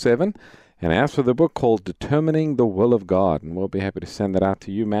 800-835-6747. And ask for the book called Determining the Will of God. And we'll be happy to send that out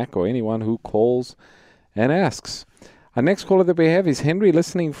to you, Mac, or anyone who calls and asks. Our next caller that we have is Henry,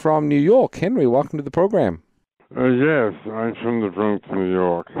 listening from New York. Henry, welcome to the program. Yes, I'm from the Bronx, New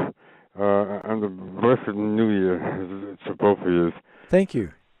York. And the blessed New Year to both of you. Thank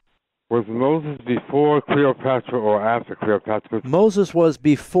you. Was Moses before Cleopatra or after Cleopatra? Moses was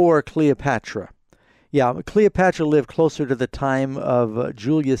before Cleopatra. Yeah, Cleopatra lived closer to the time of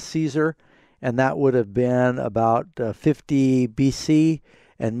Julius Caesar, and that would have been about 50 BC,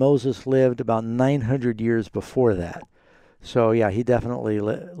 and Moses lived about 900 years before that. So, yeah, he definitely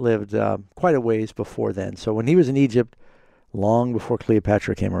lived quite a ways before then. So when he was in Egypt, long before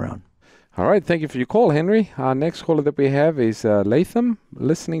Cleopatra came around. All right, thank you for your call, Henry. Our next caller that we have is Latham,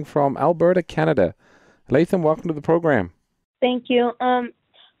 listening from Alberta, Canada. Latham, welcome to the program. Thank you.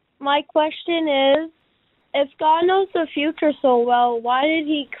 My question is, if God knows the future so well, why did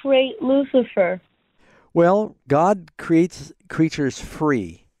he create Lucifer? Well, God creates creatures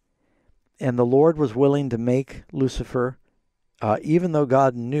free, and the Lord was willing to make Lucifer, even though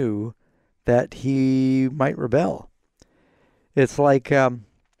God knew that he might rebel. It's like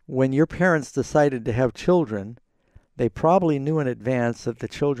when your parents decided to have children, they probably knew in advance that the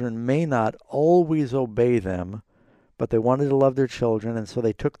children may not always obey them, but they wanted to love their children, and so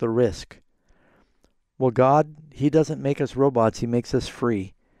they took the risk. Well, God, he doesn't make us robots, he makes us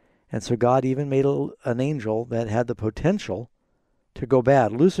free. And so God even made an angel that had the potential to go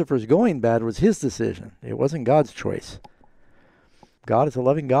bad. Lucifer's going bad was his decision. It wasn't God's choice. God is a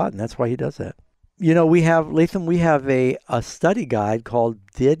loving God, and that's why he does that. We have a study guide called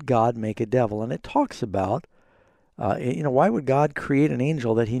Did God Make a Devil? And it talks about, why would God create an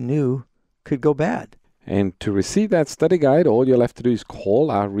angel that he knew could go bad? And to receive that study guide, all you'll have to do is call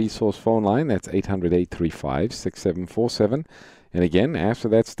our resource phone line. That's 800-835-6747. And again, ask for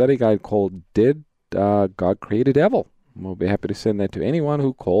that study guide called Did God Create a Devil? We'll be happy to send that to anyone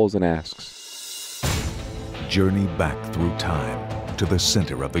who calls and asks. Journey back through time to the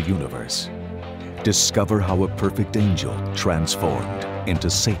center of the universe. Discover how a perfect angel transformed into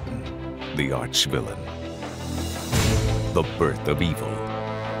Satan, the arch-villain. The birth of evil,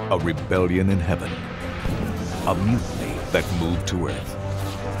 a rebellion in heaven, a mutiny that moved to earth.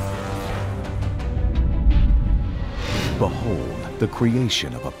 Behold the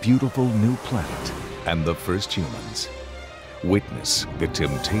creation of a beautiful new planet and the first humans. Witness the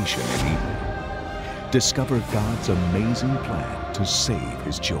temptation in Eden. Discover God's amazing plan to save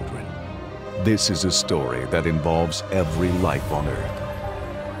his children. This is a story that involves every life on earth.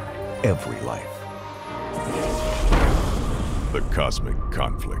 Every life. The cosmic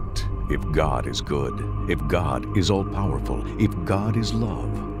conflict. If God is good, if God is all-powerful, if God is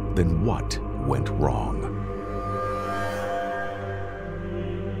love, then what went wrong?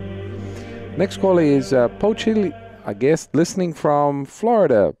 Next caller is Pochili, I guess, listening from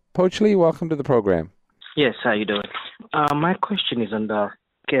Florida. Pochili, welcome to the program. Yes, how you doing? My question is on the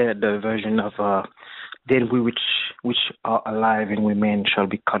at the version of then we which are alive and remain shall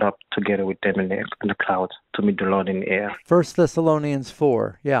be caught up together with them in the clouds to meet the Lord in the air. 1 Thessalonians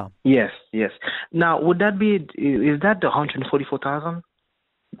 4, yeah. Yes. Now, would that be, is that the 144,000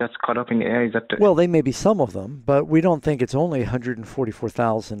 that's caught up in the air? Is that Well, they may be some of them, but we don't think it's only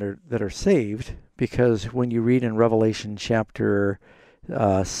 144,000 that are saved, because when you read in Revelation chapter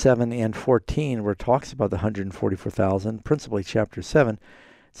 7 and 14, where it talks about the 144,000, principally chapter 7,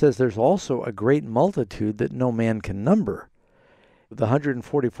 it says there's also a great multitude that no man can number. The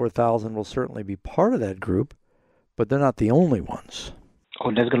 144,000 will certainly be part of that group, but they're not the only ones. Oh,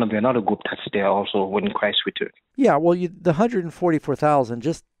 there's going to be another group that's there also when Christ returns. Yeah, well, the 144,000,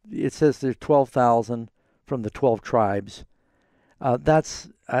 it says there's 12,000 from the 12 tribes. That's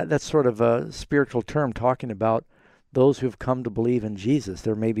sort of a spiritual term talking about those who have come to believe in Jesus.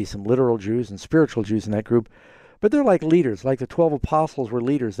 There may be some literal Jews and spiritual Jews in that group, but they're like leaders, like the 12 apostles were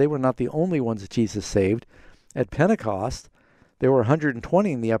leaders. They were not the only ones that Jesus saved. At Pentecost, there were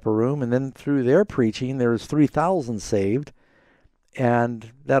 120 in the upper room, and then through their preaching, there was 3,000 saved,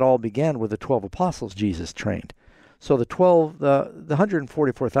 and that all began with the 12 apostles Jesus trained. So the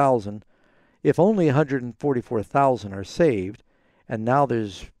 144,000, if only 144,000 are saved, and now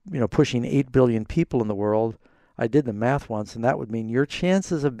there's pushing 8 billion people in the world, I did the math once, and that would mean your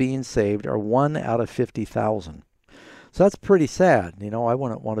chances of being saved are 1 out of 50,000. So that's pretty sad. I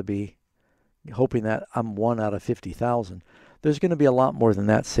wouldn't want to be hoping that I'm 1 out of 50,000. There's going to be a lot more than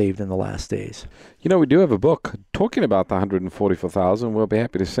that saved in the last days. We do have a book talking about the 144,000. We'll be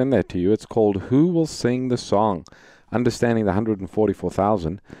happy to send that to you. It's called Who Will Sing the Song? Understanding the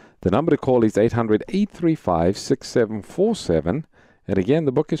 144,000. The number to call is 800-835-6747. And again,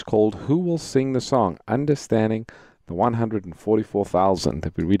 the book is called Who Will Sing the Song? Understanding the 144,000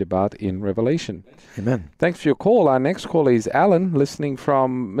 that we read about in Revelation. Amen. Thanks for your call. Our next caller is Alan, listening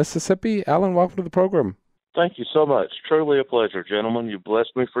from Mississippi. Alan, welcome to the program. Thank you so much. Truly a pleasure, gentlemen. You've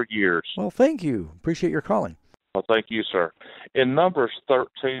blessed me for years. Well, thank you. Appreciate your calling. Well, thank you, sir. In Numbers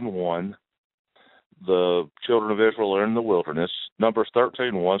 13:1, the children of Israel are in the wilderness. Numbers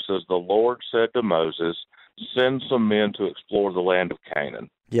 13:1 says, the Lord said to Moses, send some men to explore the land of Canaan.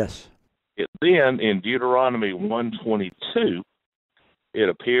 Yes. Then in Deuteronomy 1:22, it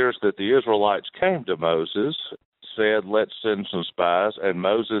appears that the Israelites came to Moses, said, let's send some spies, and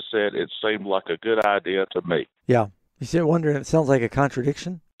Moses said it seemed like a good idea to me. Yeah. You see, wondering, it sounds like a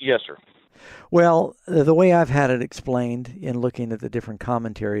contradiction? Yes, sir. Well, the way I've had it explained in looking at the different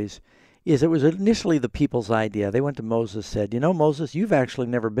commentaries is it was initially the people's idea. They went to Moses, said, Moses, you've actually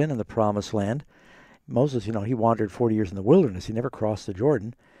never been in the promised land. Moses, he wandered 40 years in the wilderness. He never crossed the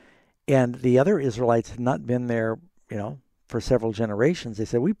Jordan. And the other Israelites had not been there, for several generations. They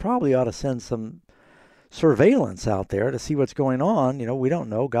said, we probably ought to send some surveillance out there to see what's going on. We don't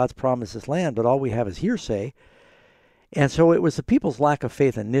know. God's promised this land, but all we have is hearsay. And so it was the people's lack of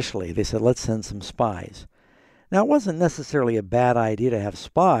faith initially. They said, let's send some spies. Now, it wasn't necessarily a bad idea to have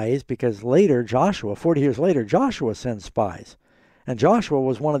spies, because later, 40 years later, Joshua sends spies. And Joshua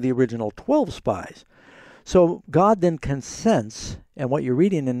was one of the original 12 spies. So God then consents, and what you're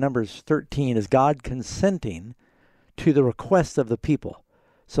reading in Numbers 13 is God consenting to the request of the people.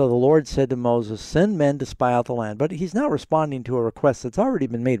 So the Lord said to Moses, send men to spy out the land. But he's now responding to a request that's already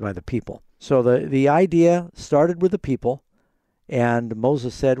been made by the people. So the idea started with the people, and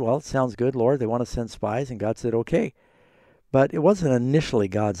Moses said, well, it sounds good, Lord. They want to send spies, and God said, okay. But it wasn't initially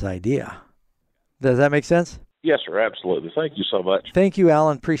God's idea. Does that make sense? Yes, sir, absolutely. Thank you so much. Thank you,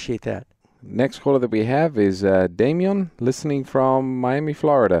 Alan. Appreciate that. Next caller that we have is Damian, listening from Miami,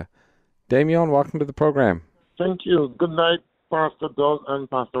 Florida. Damian, welcome to the program. Thank you. Good night, Pastor Doug and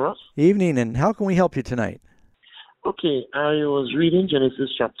Pastor Ross. Evening, and how can we help you tonight? Okay, I was reading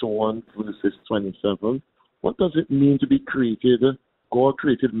Genesis chapter 1, verses 27. What does it mean to be created? God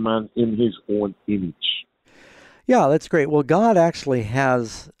created man in his own image. Yeah, that's great. Well, God actually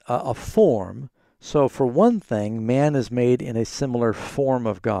has a form. So for one thing, man is made in a similar form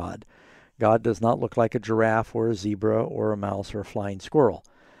of God. God does not look like a giraffe or a zebra or a mouse or a flying squirrel.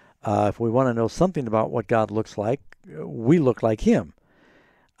 If we want to know something about what God looks like, we look like him.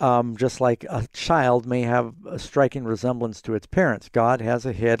 Just like a child may have a striking resemblance to its parents. God has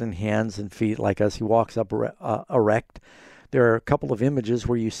a head and hands and feet like us. He walks up erect. There are a couple of images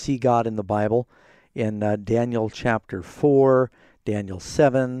where you see God in the Bible, in Daniel chapter 4, Daniel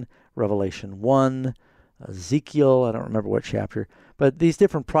 7, Revelation 1, Ezekiel, I don't remember what chapter. But these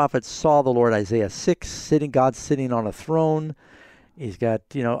different prophets saw the Lord. Isaiah 6, God sitting on a throne. He's got,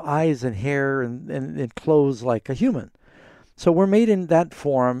 eyes and hair and clothes like a human. So we're made in that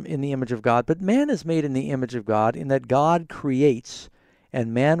form in the image of God. But man is made in the image of God in that God creates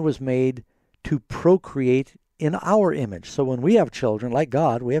And man was made to procreate in our image. So when we have children, like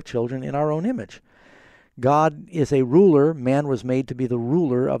God, we have children in our own image. God is a ruler. Man was made to be the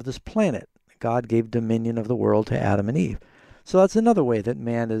ruler of this planet. God gave dominion of the world to Adam and Eve. So that's another way that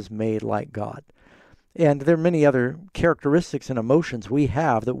man is made like God. And there are many other characteristics and emotions we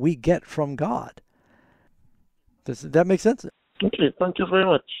have that we get from God. Does that make sense? Okay, thank you very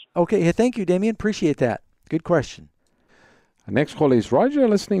much. Okay, hey, thank you, Damien. Appreciate that. Good question. Our next call is Roger,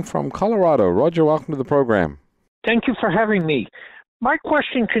 listening from Colorado. Roger, welcome to the program. Thank you for having me. My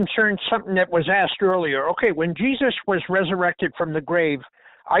question concerns something that was asked earlier. Okay, when Jesus was resurrected from the grave,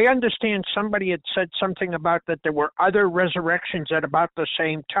 I understand somebody had said something about that there were other resurrections at about the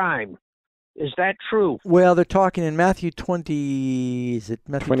same time. Is that true? Well, they're talking in Matthew 20, is it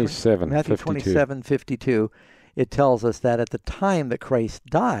Matthew 27, Matthew 52. 27:52. It tells us that at the time that Christ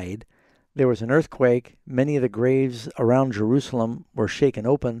died, there was an earthquake. Many of the graves around Jerusalem were shaken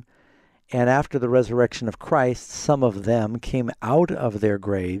open. And after the resurrection of Christ, some of them came out of their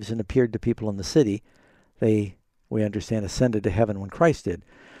graves and appeared to people in the city. They, we understand, ascended to heaven when Christ did.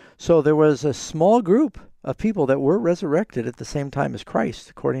 So there was a small group of people that were resurrected at the same time as Christ,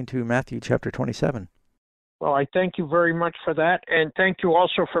 according to Matthew chapter 27. Well, I thank you very much for that, and thank you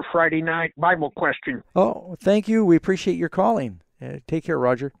also for Friday night Bible question. Oh, thank you. We appreciate your calling. Take care,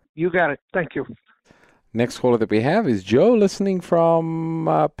 Roger. You got it. Thank you. Next caller that we have is Joe, listening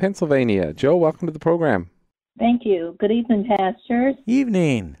from Pennsylvania. Joe, welcome to the program. Thank you. Good evening, pastors.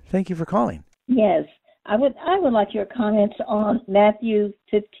 Evening. Thank you for calling. Yes, I would like your comments on Matthew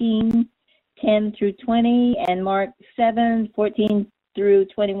 15:10 through 20 and Mark 7:14 through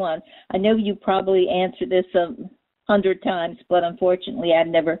 21. I know you probably answered this 100 times, but unfortunately I've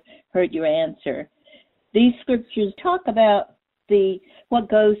never heard your answer. These scriptures talk about what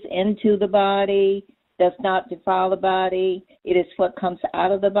goes into the body does not defile the body. It is what comes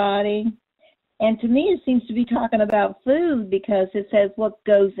out of the body. And to me, it seems to be talking about food because it says what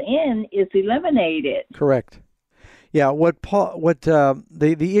goes in is eliminated. Correct. Yeah.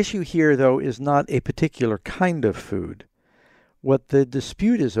 The issue here, though, is not a particular kind of food. What the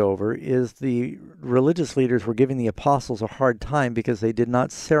dispute is over is the religious leaders were giving the apostles a hard time because they did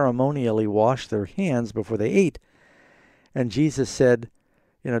not ceremonially wash their hands before they ate. And Jesus said,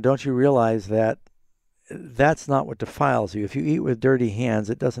 don't you realize that that's not what defiles you? If you eat with dirty hands,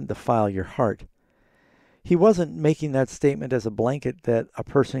 it doesn't defile your heart. He wasn't making that statement as a blanket that a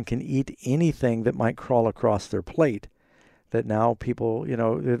person can eat anything that might crawl across their plate, that now people,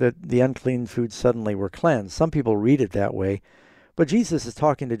 the unclean foods suddenly were cleansed. Some people read it that way. But Jesus is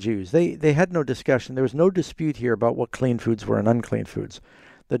talking to Jews. They had no discussion. There was no dispute here about what clean foods were and unclean foods.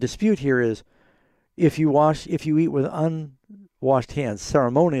 The dispute here is if you eat with unwashed hands,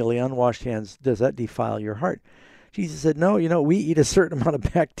 ceremonially unwashed hands, does that defile your heart? Jesus said, no, we eat a certain amount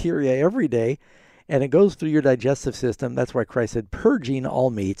of bacteria every day, and it goes through your digestive system. That's why Christ said, purging all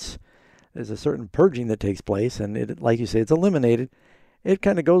meats. There's a certain purging that takes place, and it, like you say, it's eliminated. It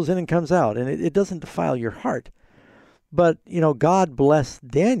kind of goes in and comes out, and it doesn't defile your heart. But, God blessed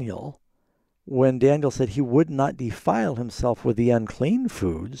Daniel when Daniel said he would not defile himself with the unclean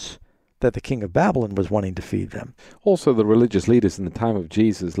foods that the king of Babylon was wanting to feed them. Also, the religious leaders in the time of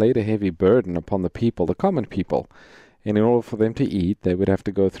Jesus laid a heavy burden upon the people, the common people. And in order for them to eat, they would have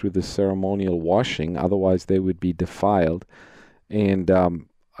to go through the ceremonial washing, otherwise they would be defiled. And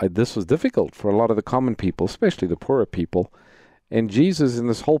this was difficult for a lot of the common people, especially the poorer people. And Jesus, in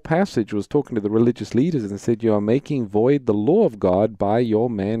this whole passage, was talking to the religious leaders and said, you are making void the law of God by your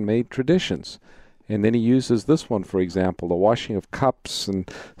man-made traditions. And then he uses this one, for example, the washing of cups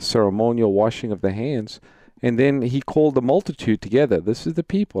and ceremonial washing of the hands. And then he called the multitude together. This is the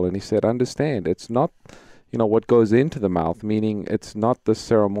people. And he said, understand, it's not, what goes into the mouth, meaning it's not the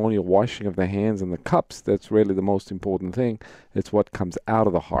ceremonial washing of the hands and the cups that's really the most important thing. It's what comes out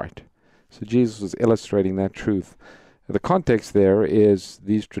of the heart. So Jesus was illustrating that truth. The context there is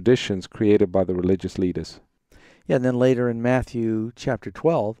these traditions created by the religious leaders. Yeah, and then later in Matthew chapter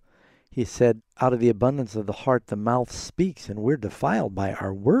 12, he said, out of the abundance of the heart, the mouth speaks, and we're defiled by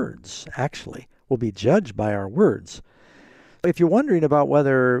our words, actually. We'll be judged by our words. If you're wondering about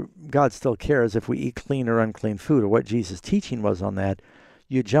whether God still cares if we eat clean or unclean food, or what Jesus' teaching was on that,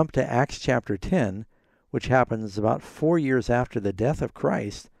 you jump to Acts chapter 10, which happens about 4 years after the death of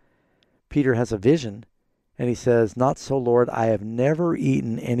Christ. Peter has a vision, and he says, not so, Lord, I have never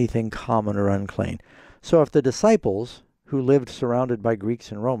eaten anything common or unclean. So if the disciples, who lived surrounded by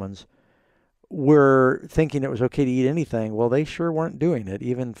Greeks and Romans, were thinking it was okay to eat anything, well, they sure weren't doing it,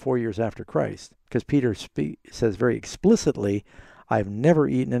 even 4 years after Christ. Because Peter says very explicitly, I've never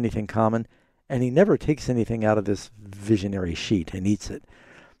eaten anything common, and he never takes anything out of this visionary sheet and eats it.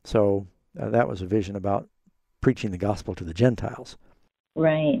 So that was a vision about preaching the gospel to the Gentiles.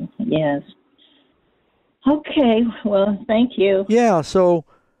 Right, yes. Okay, well, thank you. Yeah, so,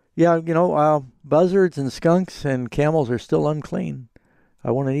 yeah, buzzards and skunks and camels are still unclean. I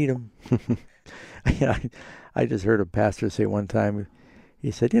want to eat them. I just heard a pastor say one time,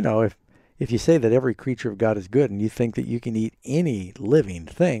 he said, if you say that every creature of God is good and you think that you can eat any living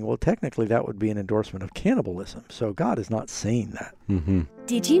thing, well, technically that would be an endorsement of cannibalism. So God is not saying that. Mm-hmm.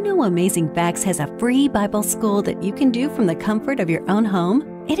 Did you know Amazing Facts has a free Bible school that you can do from the comfort of your own home?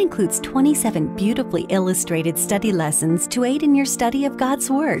 It includes 27 beautifully illustrated study lessons to aid in your study of God's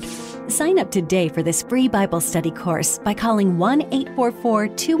Word. Sign up today for this free Bible study course by calling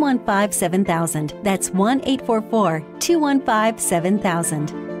 1-844-215-7000. That's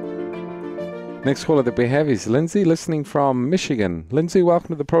 1-844-215-7000. Next caller that we have is Lindsay, listening from Michigan. Lindsay, welcome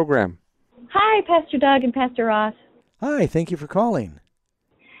to the program. Hi, Pastor Doug and Pastor Ross. Hi, thank you for calling.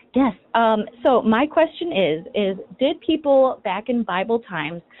 Yes. So my question is did people back in Bible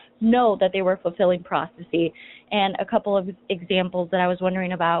times know that they were fulfilling prophecy? And a couple of examples that I was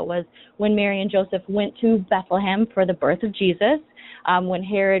wondering about was when Mary and Joseph went to Bethlehem for the birth of Jesus, when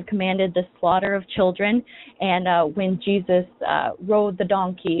Herod commanded the slaughter of children, and when Jesus rode the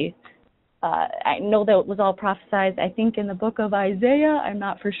donkey. I know that it was all prophesied, I think, in the book of Isaiah. I'm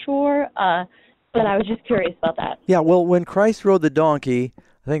not for sure, but I was just curious about that. Yeah, well, when Christ rode the donkey,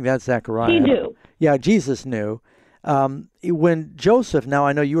 I think that's Zechariah. He knew. Yeah, Jesus knew. When Joseph, now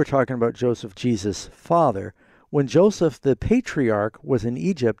I know you were talking about Joseph, Jesus' father. When Joseph, the patriarch, was in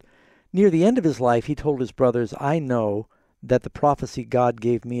Egypt, near the end of his life, he told his brothers, I know that the prophecy God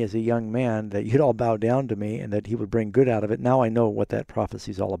gave me as a young man, that you'd all bow down to me and that he would bring good out of it. Now I know what that prophecy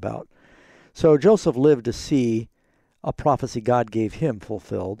is all about. So Joseph lived to see a prophecy God gave him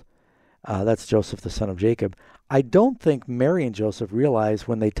fulfilled. That's Joseph, the son of Jacob. I don't think Mary and Joseph realized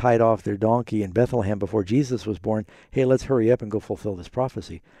when they tied off their donkey in Bethlehem before Jesus was born, hey, let's hurry up and go fulfill this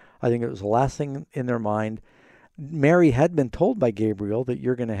prophecy. I think it was the last thing in their mind. Mary had been told by Gabriel that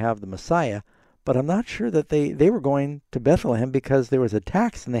you're going to have the Messiah, but I'm not sure that they were going to Bethlehem because there was a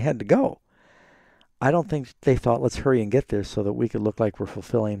tax and they had to go. I don't think they thought, let's hurry and get there so that we could look like we're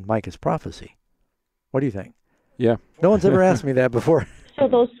fulfilling Micah's prophecy. What do you think? Yeah. No one's ever asked me that before. So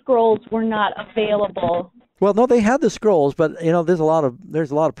those scrolls were not available. Well, no, they had the scrolls, but there's a lot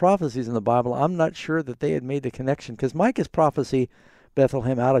of prophecies in the Bible. I'm not sure that they had made the connection because Micah's prophecy,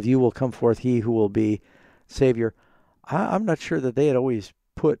 Bethlehem, out of you will come forth he who will be Savior. I'm not sure that they had always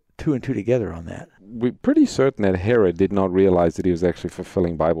put two and two together on that. We're pretty certain that Herod did not realize that he was actually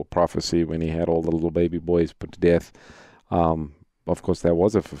fulfilling Bible prophecy when he had all the little baby boys put to death. Of course, there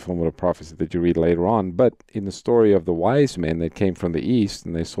was a fulfillment of prophecy that you read later on. But in the story of the wise men that came from the east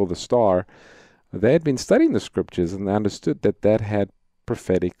and they saw the star, they had been studying the scriptures and they understood that that had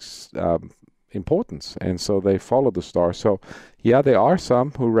prophetic importance. And so they followed the star. So, yeah, there are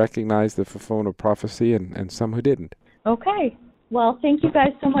some who recognize the fulfillment of prophecy and some who didn't. Okay. Well, thank you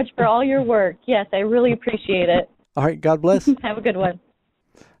guys so much for all your work. Yes, I really appreciate it. All right, God bless. Have a good one.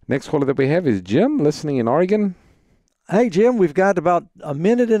 Next caller that we have is Jim, listening in Oregon. Hey, Jim, we've got about a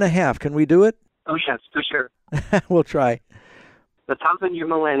minute and a half. Can we do it? Oh, yes, for sure. We'll try. The 1,000-year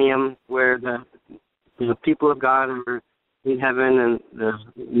millennium where the people of God are in heaven and the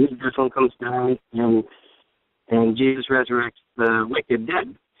New Jerusalem comes down and Jesus resurrects the wicked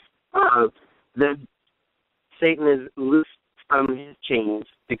dead. Then Satan is loosed from his chains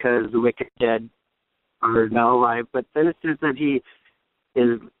because the wicked dead are now alive. But then it says that he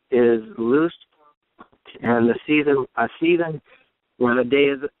is loosed, and a season or a day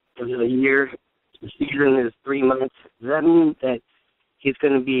is a year. The season is 3 months. Does that mean that he's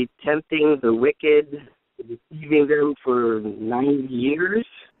going to be tempting the wicked, deceiving them for 90 years?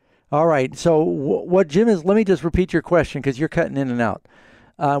 All right. So what Jim is, let me just repeat your question because you're cutting in and out.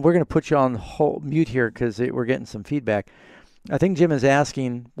 We're going to put you on mute here because we're getting some feedback. I think Jim is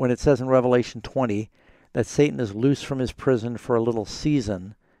asking when it says in Revelation 20 that Satan is loose from his prison for a little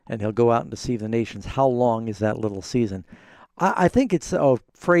season and he'll go out and deceive the nations. How long is that little season? I think it's a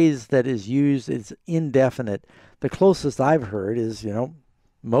phrase that is used, it's indefinite. The closest I've heard is,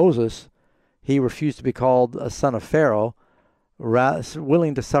 Moses, he refused to be called a son of Pharaoh,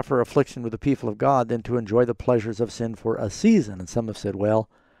 willing to suffer affliction with the people of God than to enjoy the pleasures of sin for a season. And some have said, well,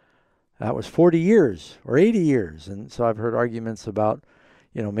 that was 40 years or 80 years. And so I've heard arguments about,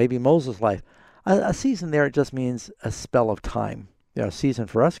 maybe Moses' life. A season there, it just means a spell of time. A season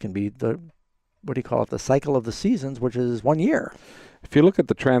for us can be the cycle of the seasons, which is 1 year. If you look at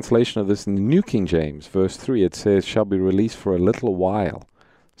the translation of this in the New King James, verse 3, it says, shall be released for a little while.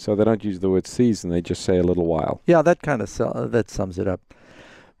 So they don't use the word season, they just say a little while. Yeah, that kind of that sums it up.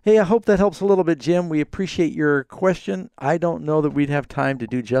 Hey, I hope that helps a little bit, Jim. We appreciate your question. I don't know that we'd have time to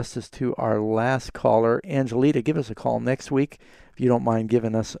do justice to our last caller. Angelita, give us a call next week. If you don't mind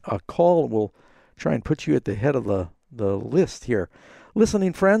giving us a call, we'll try and put you at the head of the list here.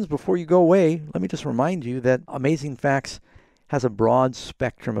 Listening friends, before you go away, let me just remind you that Amazing Facts has a broad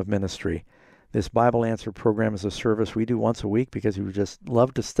spectrum of ministry. This Bible Answer program is a service we do once a week because we just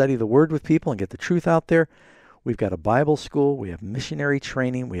love to study the Word with people and get the truth out there. We've got a Bible school, we have missionary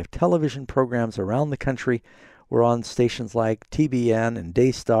training, we have television programs around the country. We're on stations like TBN and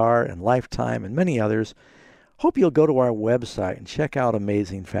Daystar and Lifetime and many others. Hope you'll go to our website and check out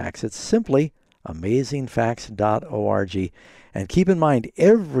Amazing Facts. It's simply amazingfacts.org. And keep in mind,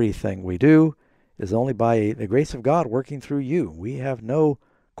 everything we do is only by the grace of God working through you. We have no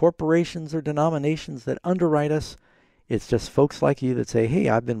corporations or denominations that underwrite us. It's just folks like you that say, hey,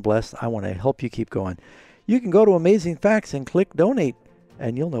 I've been blessed. I want to help you keep going. You can go to Amazing Facts and click Donate,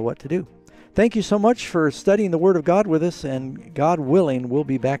 and you'll know what to do. Thank you so much for studying the Word of God with us, and God willing, we'll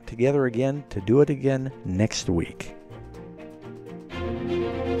be back together again to do it again next week.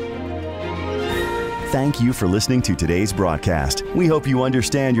 Thank you for listening to today's broadcast. We hope you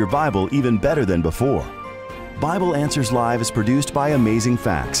understand your Bible even better than before. Bible Answers Live is produced by Amazing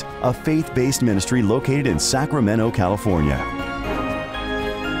Facts, a faith-based ministry located in Sacramento, California.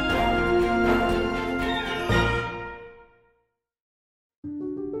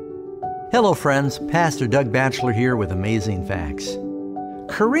 Hello friends, Pastor Doug Batchelor here with Amazing Facts.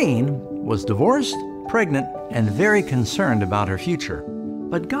 Corrine was divorced, pregnant, and very concerned about her future.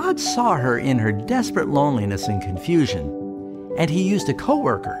 But God saw her in her desperate loneliness and confusion, and He used a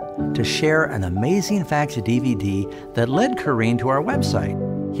coworker to share an Amazing Facts DVD that led Corrine to our website.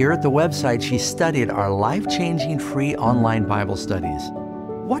 Here at the website, she studied our life-changing free online Bible studies.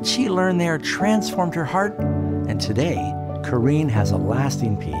 What she learned there transformed her heart, and today, Corrine has a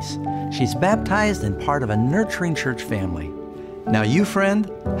lasting peace. She's baptized and part of a nurturing church family. Now you, friend,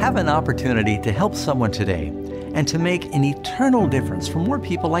 have an opportunity to help someone today and to make an eternal difference for more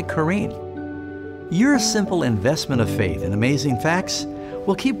people like Corrine. Your simple investment of faith in Amazing Facts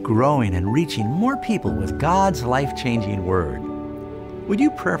will keep growing and reaching more people with God's life-changing Word. Would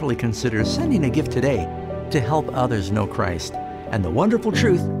you prayerfully consider sending a gift today to help others know Christ and the wonderful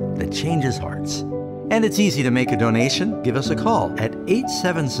truth that changes hearts? And it's easy to make a donation. Give us a call at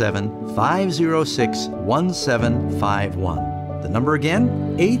 877-506-1751. The number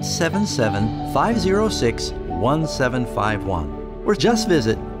again, 877-506-1751. Or just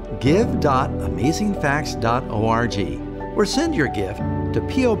visit give.amazingfacts.org or send your gift to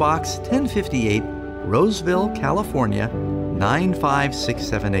P.O. Box 1058, Roseville, California,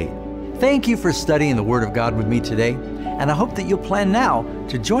 95678. Thank you for studying the Word of God with me today, and I hope that you'll plan now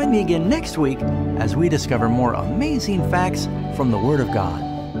to join me again next week as we discover more amazing facts from the Word of God.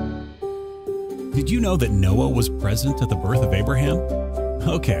 Did you know that Noah was present at the birth of Abraham?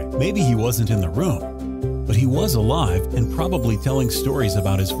 Okay, maybe he wasn't in the room, but he was alive and probably telling stories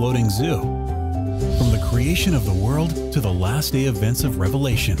about his floating zoo. From the creation of the world to the last day events of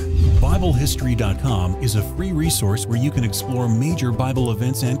Revelation, BibleHistory.com is a free resource where you can explore major Bible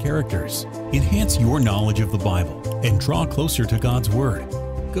events and characters, enhance your knowledge of the Bible, and draw closer to God's Word.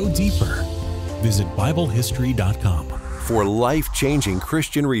 Go deeper. Visit BibleHistory.com. For life-changing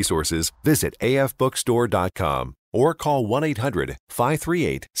Christian resources, visit afbookstore.com or call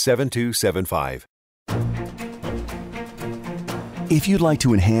 1-800-538-7275. If you'd like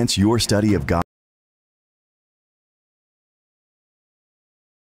to enhance your study of God,